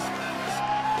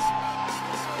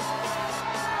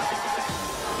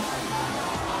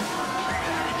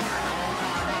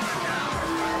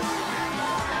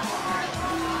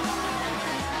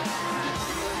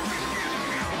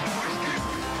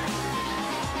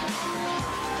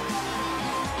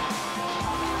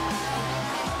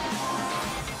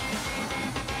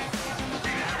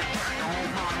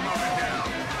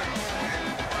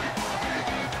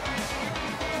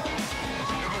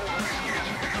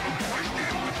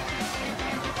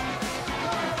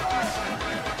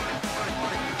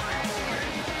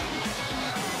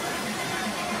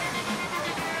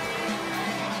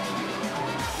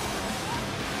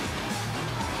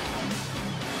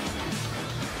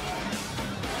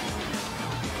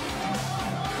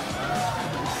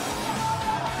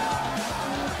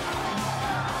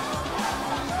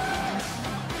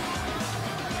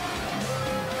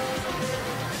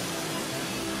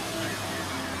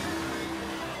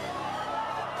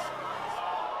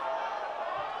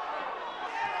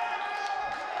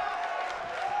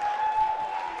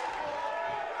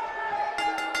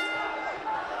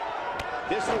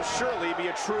 This will surely be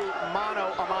a true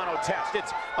mano-a-mano test.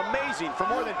 It's amazing. For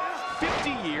more than 50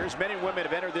 years, men and women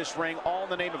have entered this ring all in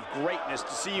the name of greatness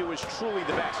to see who is truly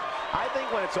the best. I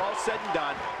think when it's all said and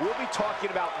done, we'll be talking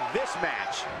about this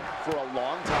match for a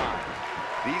long time.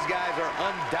 These guys are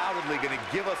undoubtedly going to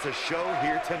give us a show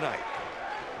here tonight.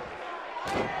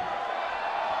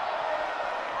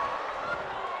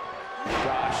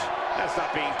 Gosh, that's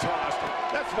not being tossed.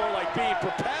 That's more like being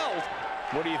propelled.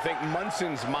 What do you think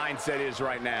Munson's mindset is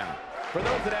right now? For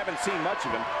those that haven't seen much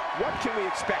of him, what can we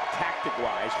expect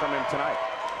tactic-wise from him tonight?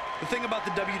 The thing about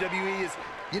the WWE is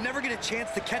you never get a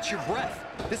chance to catch your breath.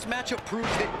 This matchup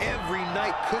proves that every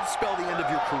night could spell the end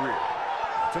of your career.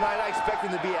 Tonight, I expect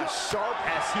him to be as sharp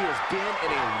as he has been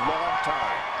in a long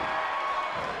time.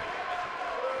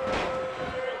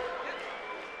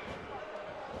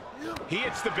 He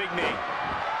hits the big knee.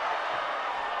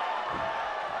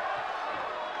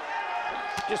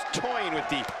 Just toying with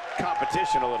the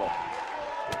competition a little.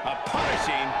 A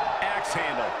punishing axe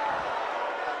handle.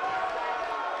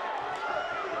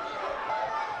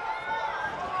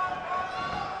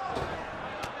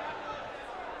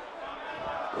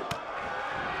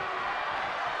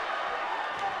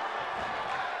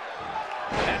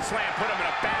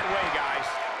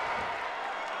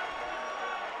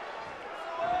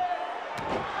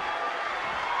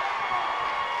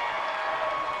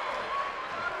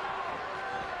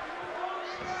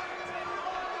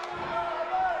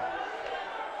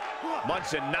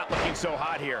 MUNSON not looking so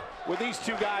hot here. With these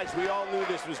two guys, we all knew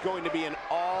this was going to be an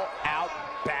all-out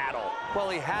battle. Well,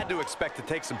 he had to expect to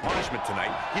take some punishment tonight.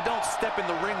 You don't step in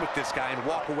the ring with this guy and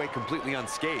walk away completely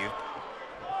unscathed.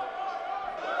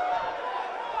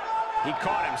 He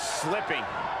caught him slipping.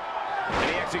 And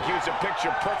he executes a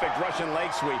picture-perfect Russian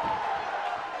leg sweep.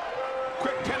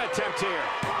 Quick pin attempt here.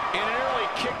 And an early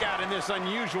kick out in this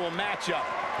unusual matchup.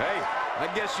 Hey, I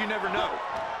guess you never know.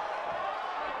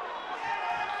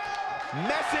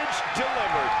 Message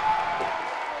delivered.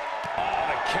 Oh,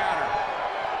 the counter.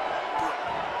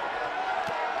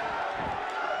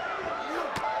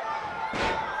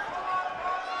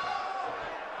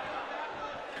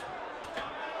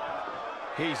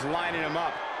 He's lining him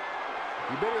up.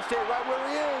 You better stay right where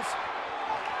he is.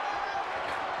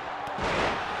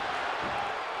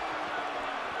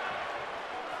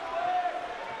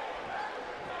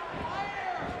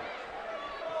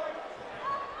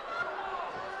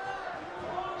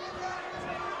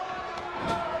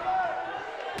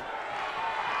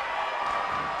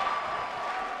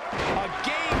 A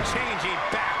game-changing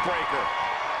backbreaker.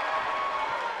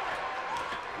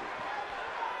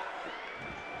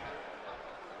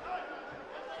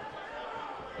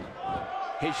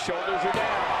 His shoulders are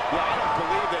down. Yeah, I don't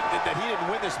believe that he didn't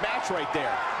win this match right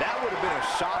there. That would have been a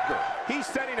shocker. He's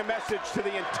sending a message to the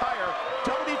entire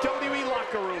WWE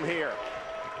locker room here.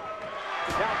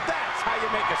 Now that's how you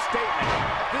make a statement.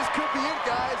 This could be it,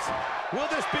 guys. Will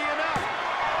this be enough?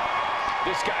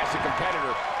 This guy's a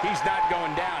competitor. He's not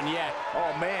going down yet.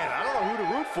 Oh, man, I don't know who to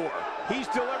root for. He's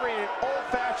delivering an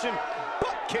old-fashioned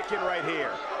butt kicking right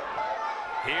here.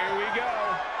 Here we go.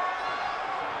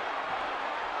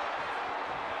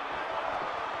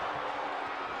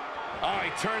 Oh,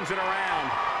 he turns it around.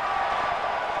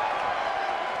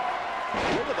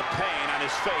 Look at the pain on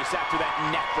his face after that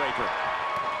neck breaker.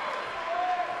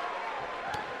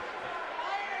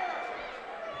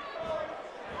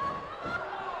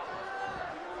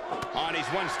 On, he's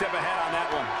one step ahead on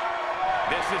that one.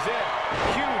 This is it.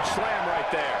 Huge slam right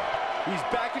there. He's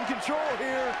back in control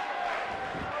here.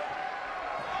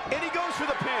 And he goes for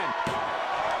the pin.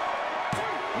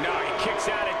 No, he kicks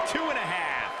out at 2.5.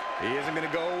 He isn't going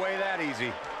to go away that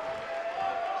easy.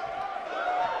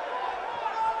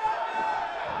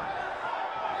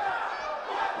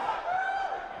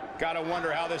 Gotta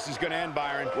wonder how this is going to end,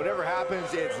 Byron. Whatever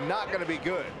happens, it's not going to be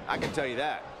good. I can tell you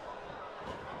that.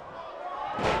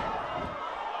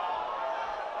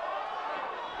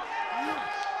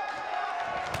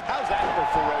 How's that for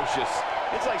ferocious?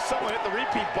 It's like someone hit the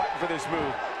repeat button for this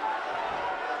move.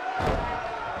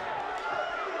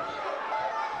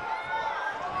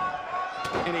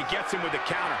 And he gets him with the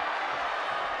counter.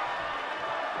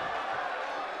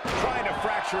 Trying to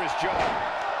fracture his jaw.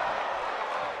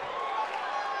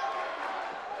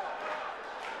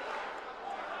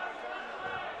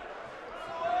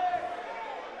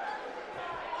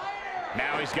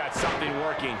 Now he's got something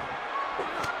working.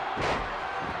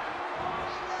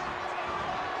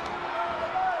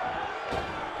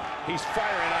 He's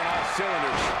firing on all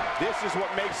cylinders. This is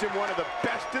what makes him one of the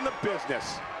best in the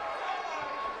business.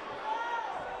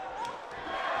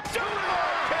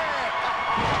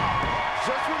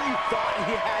 Just when you thought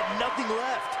he had nothing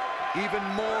left. Even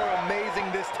more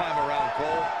amazing this time around,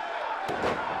 Cole.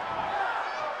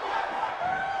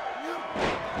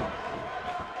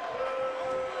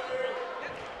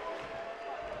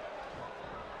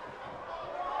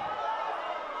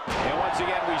 And once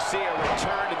again, we see a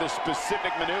return to the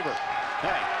specific maneuver.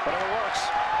 Hey, but it works.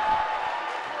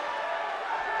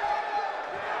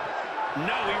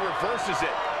 No, he reverses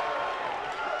it.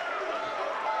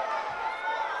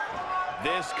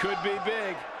 This could be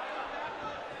big.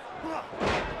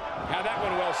 Now that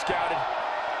one well scouted.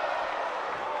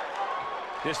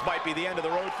 This might be the end of the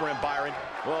road for him, Byron.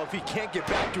 Well, if he can't get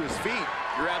back to his feet,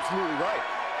 you're absolutely right.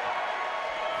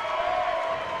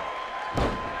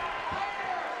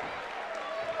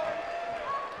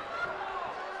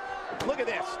 Look at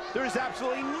this. There is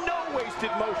absolutely no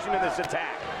wasted motion in this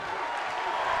attack.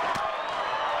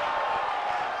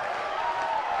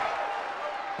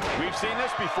 We've seen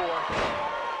this before.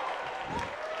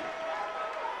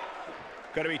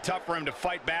 Going to be tough for him to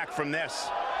fight back from this.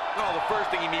 Oh, the first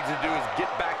thing he needs to do is get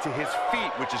back to his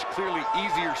feet, which is clearly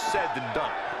easier said than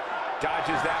done.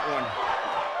 Dodges that one.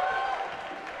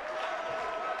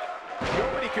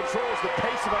 Nobody controls the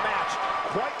pace of a match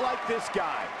quite like this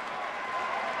guy.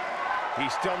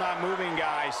 He's still not moving,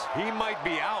 guys. He might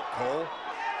be out, Cole.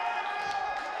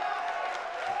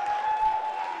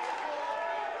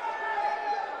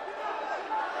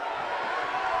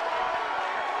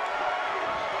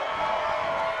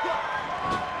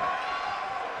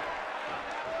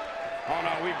 Oh,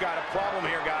 got a problem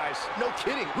here, guys. No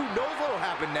kidding. Who knows what'll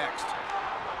happen next?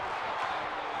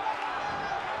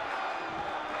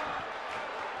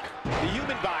 The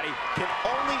human body can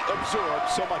only absorb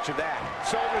so much of that.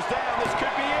 Shoulders down, this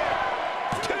could be it.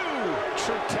 2!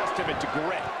 True testament to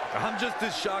grit. I'm just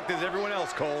as shocked as everyone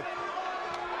else, Cole.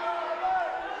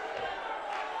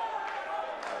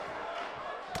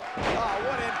 Oh,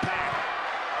 what impact.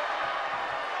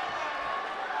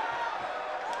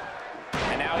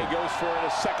 And now he goes for it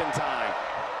a second time.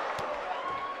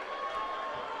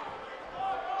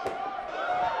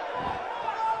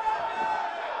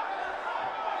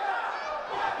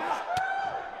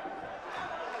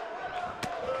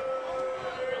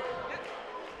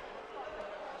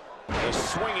 The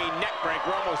swinging neck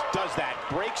breaker almost does that.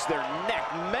 Breaks their neck.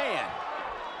 Man.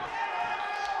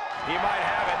 He might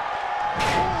have it.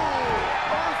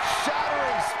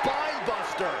 Earth-shattering spine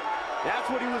buster. That's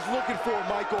what he was looking for,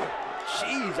 Michael.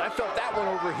 Jeez, I felt that one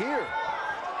over here.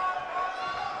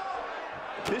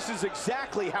 This is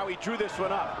exactly how he drew this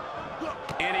one up.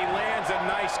 And he lands a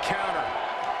nice counter.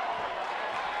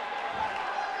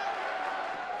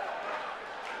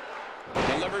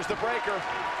 Delivers the breaker.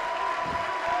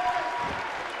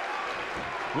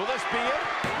 Will this be it?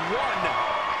 1,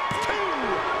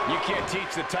 2. You can't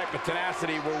teach the type of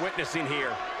tenacity we're witnessing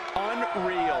here.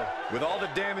 Unreal. With all the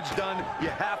damage done, you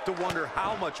have to wonder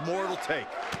how much more it'll take.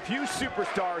 Few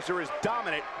superstars are as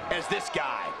dominant as this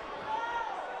guy.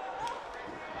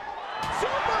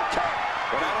 Super kick.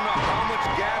 But I don't know how much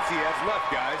gas he has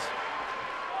left, guys.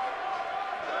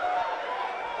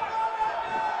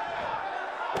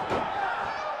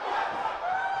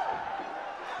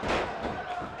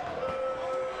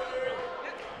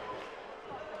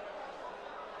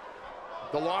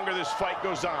 The longer this fight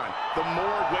goes on, the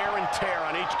more wear and tear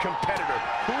on each competitor.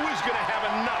 Who is going to have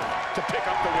enough to pick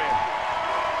up the win?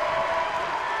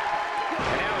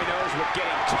 And now he knows what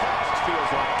getting tossed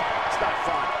feels like. It's not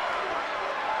fun.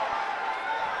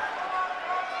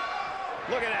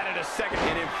 Looking at it a second,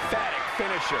 an emphatic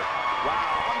finisher.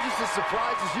 Wow, I'm just as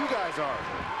surprised as you guys are.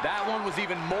 That one was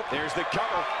even more. There's the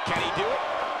cover. Can he do it?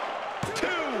 2!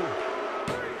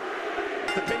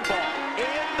 The pinfall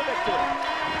and the victory.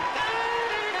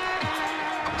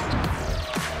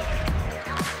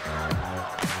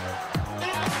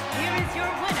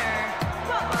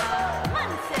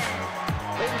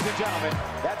 Gentlemen,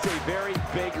 that's a very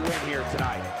big win here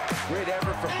tonight. Great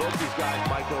effort from both these guys,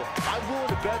 Michael. I'm willing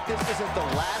to bet this isn't the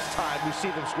last time we see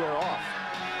them square off.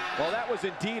 Well, that was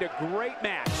indeed a great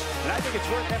match, and I think it's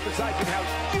worth emphasizing how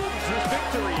huge this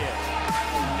victory is.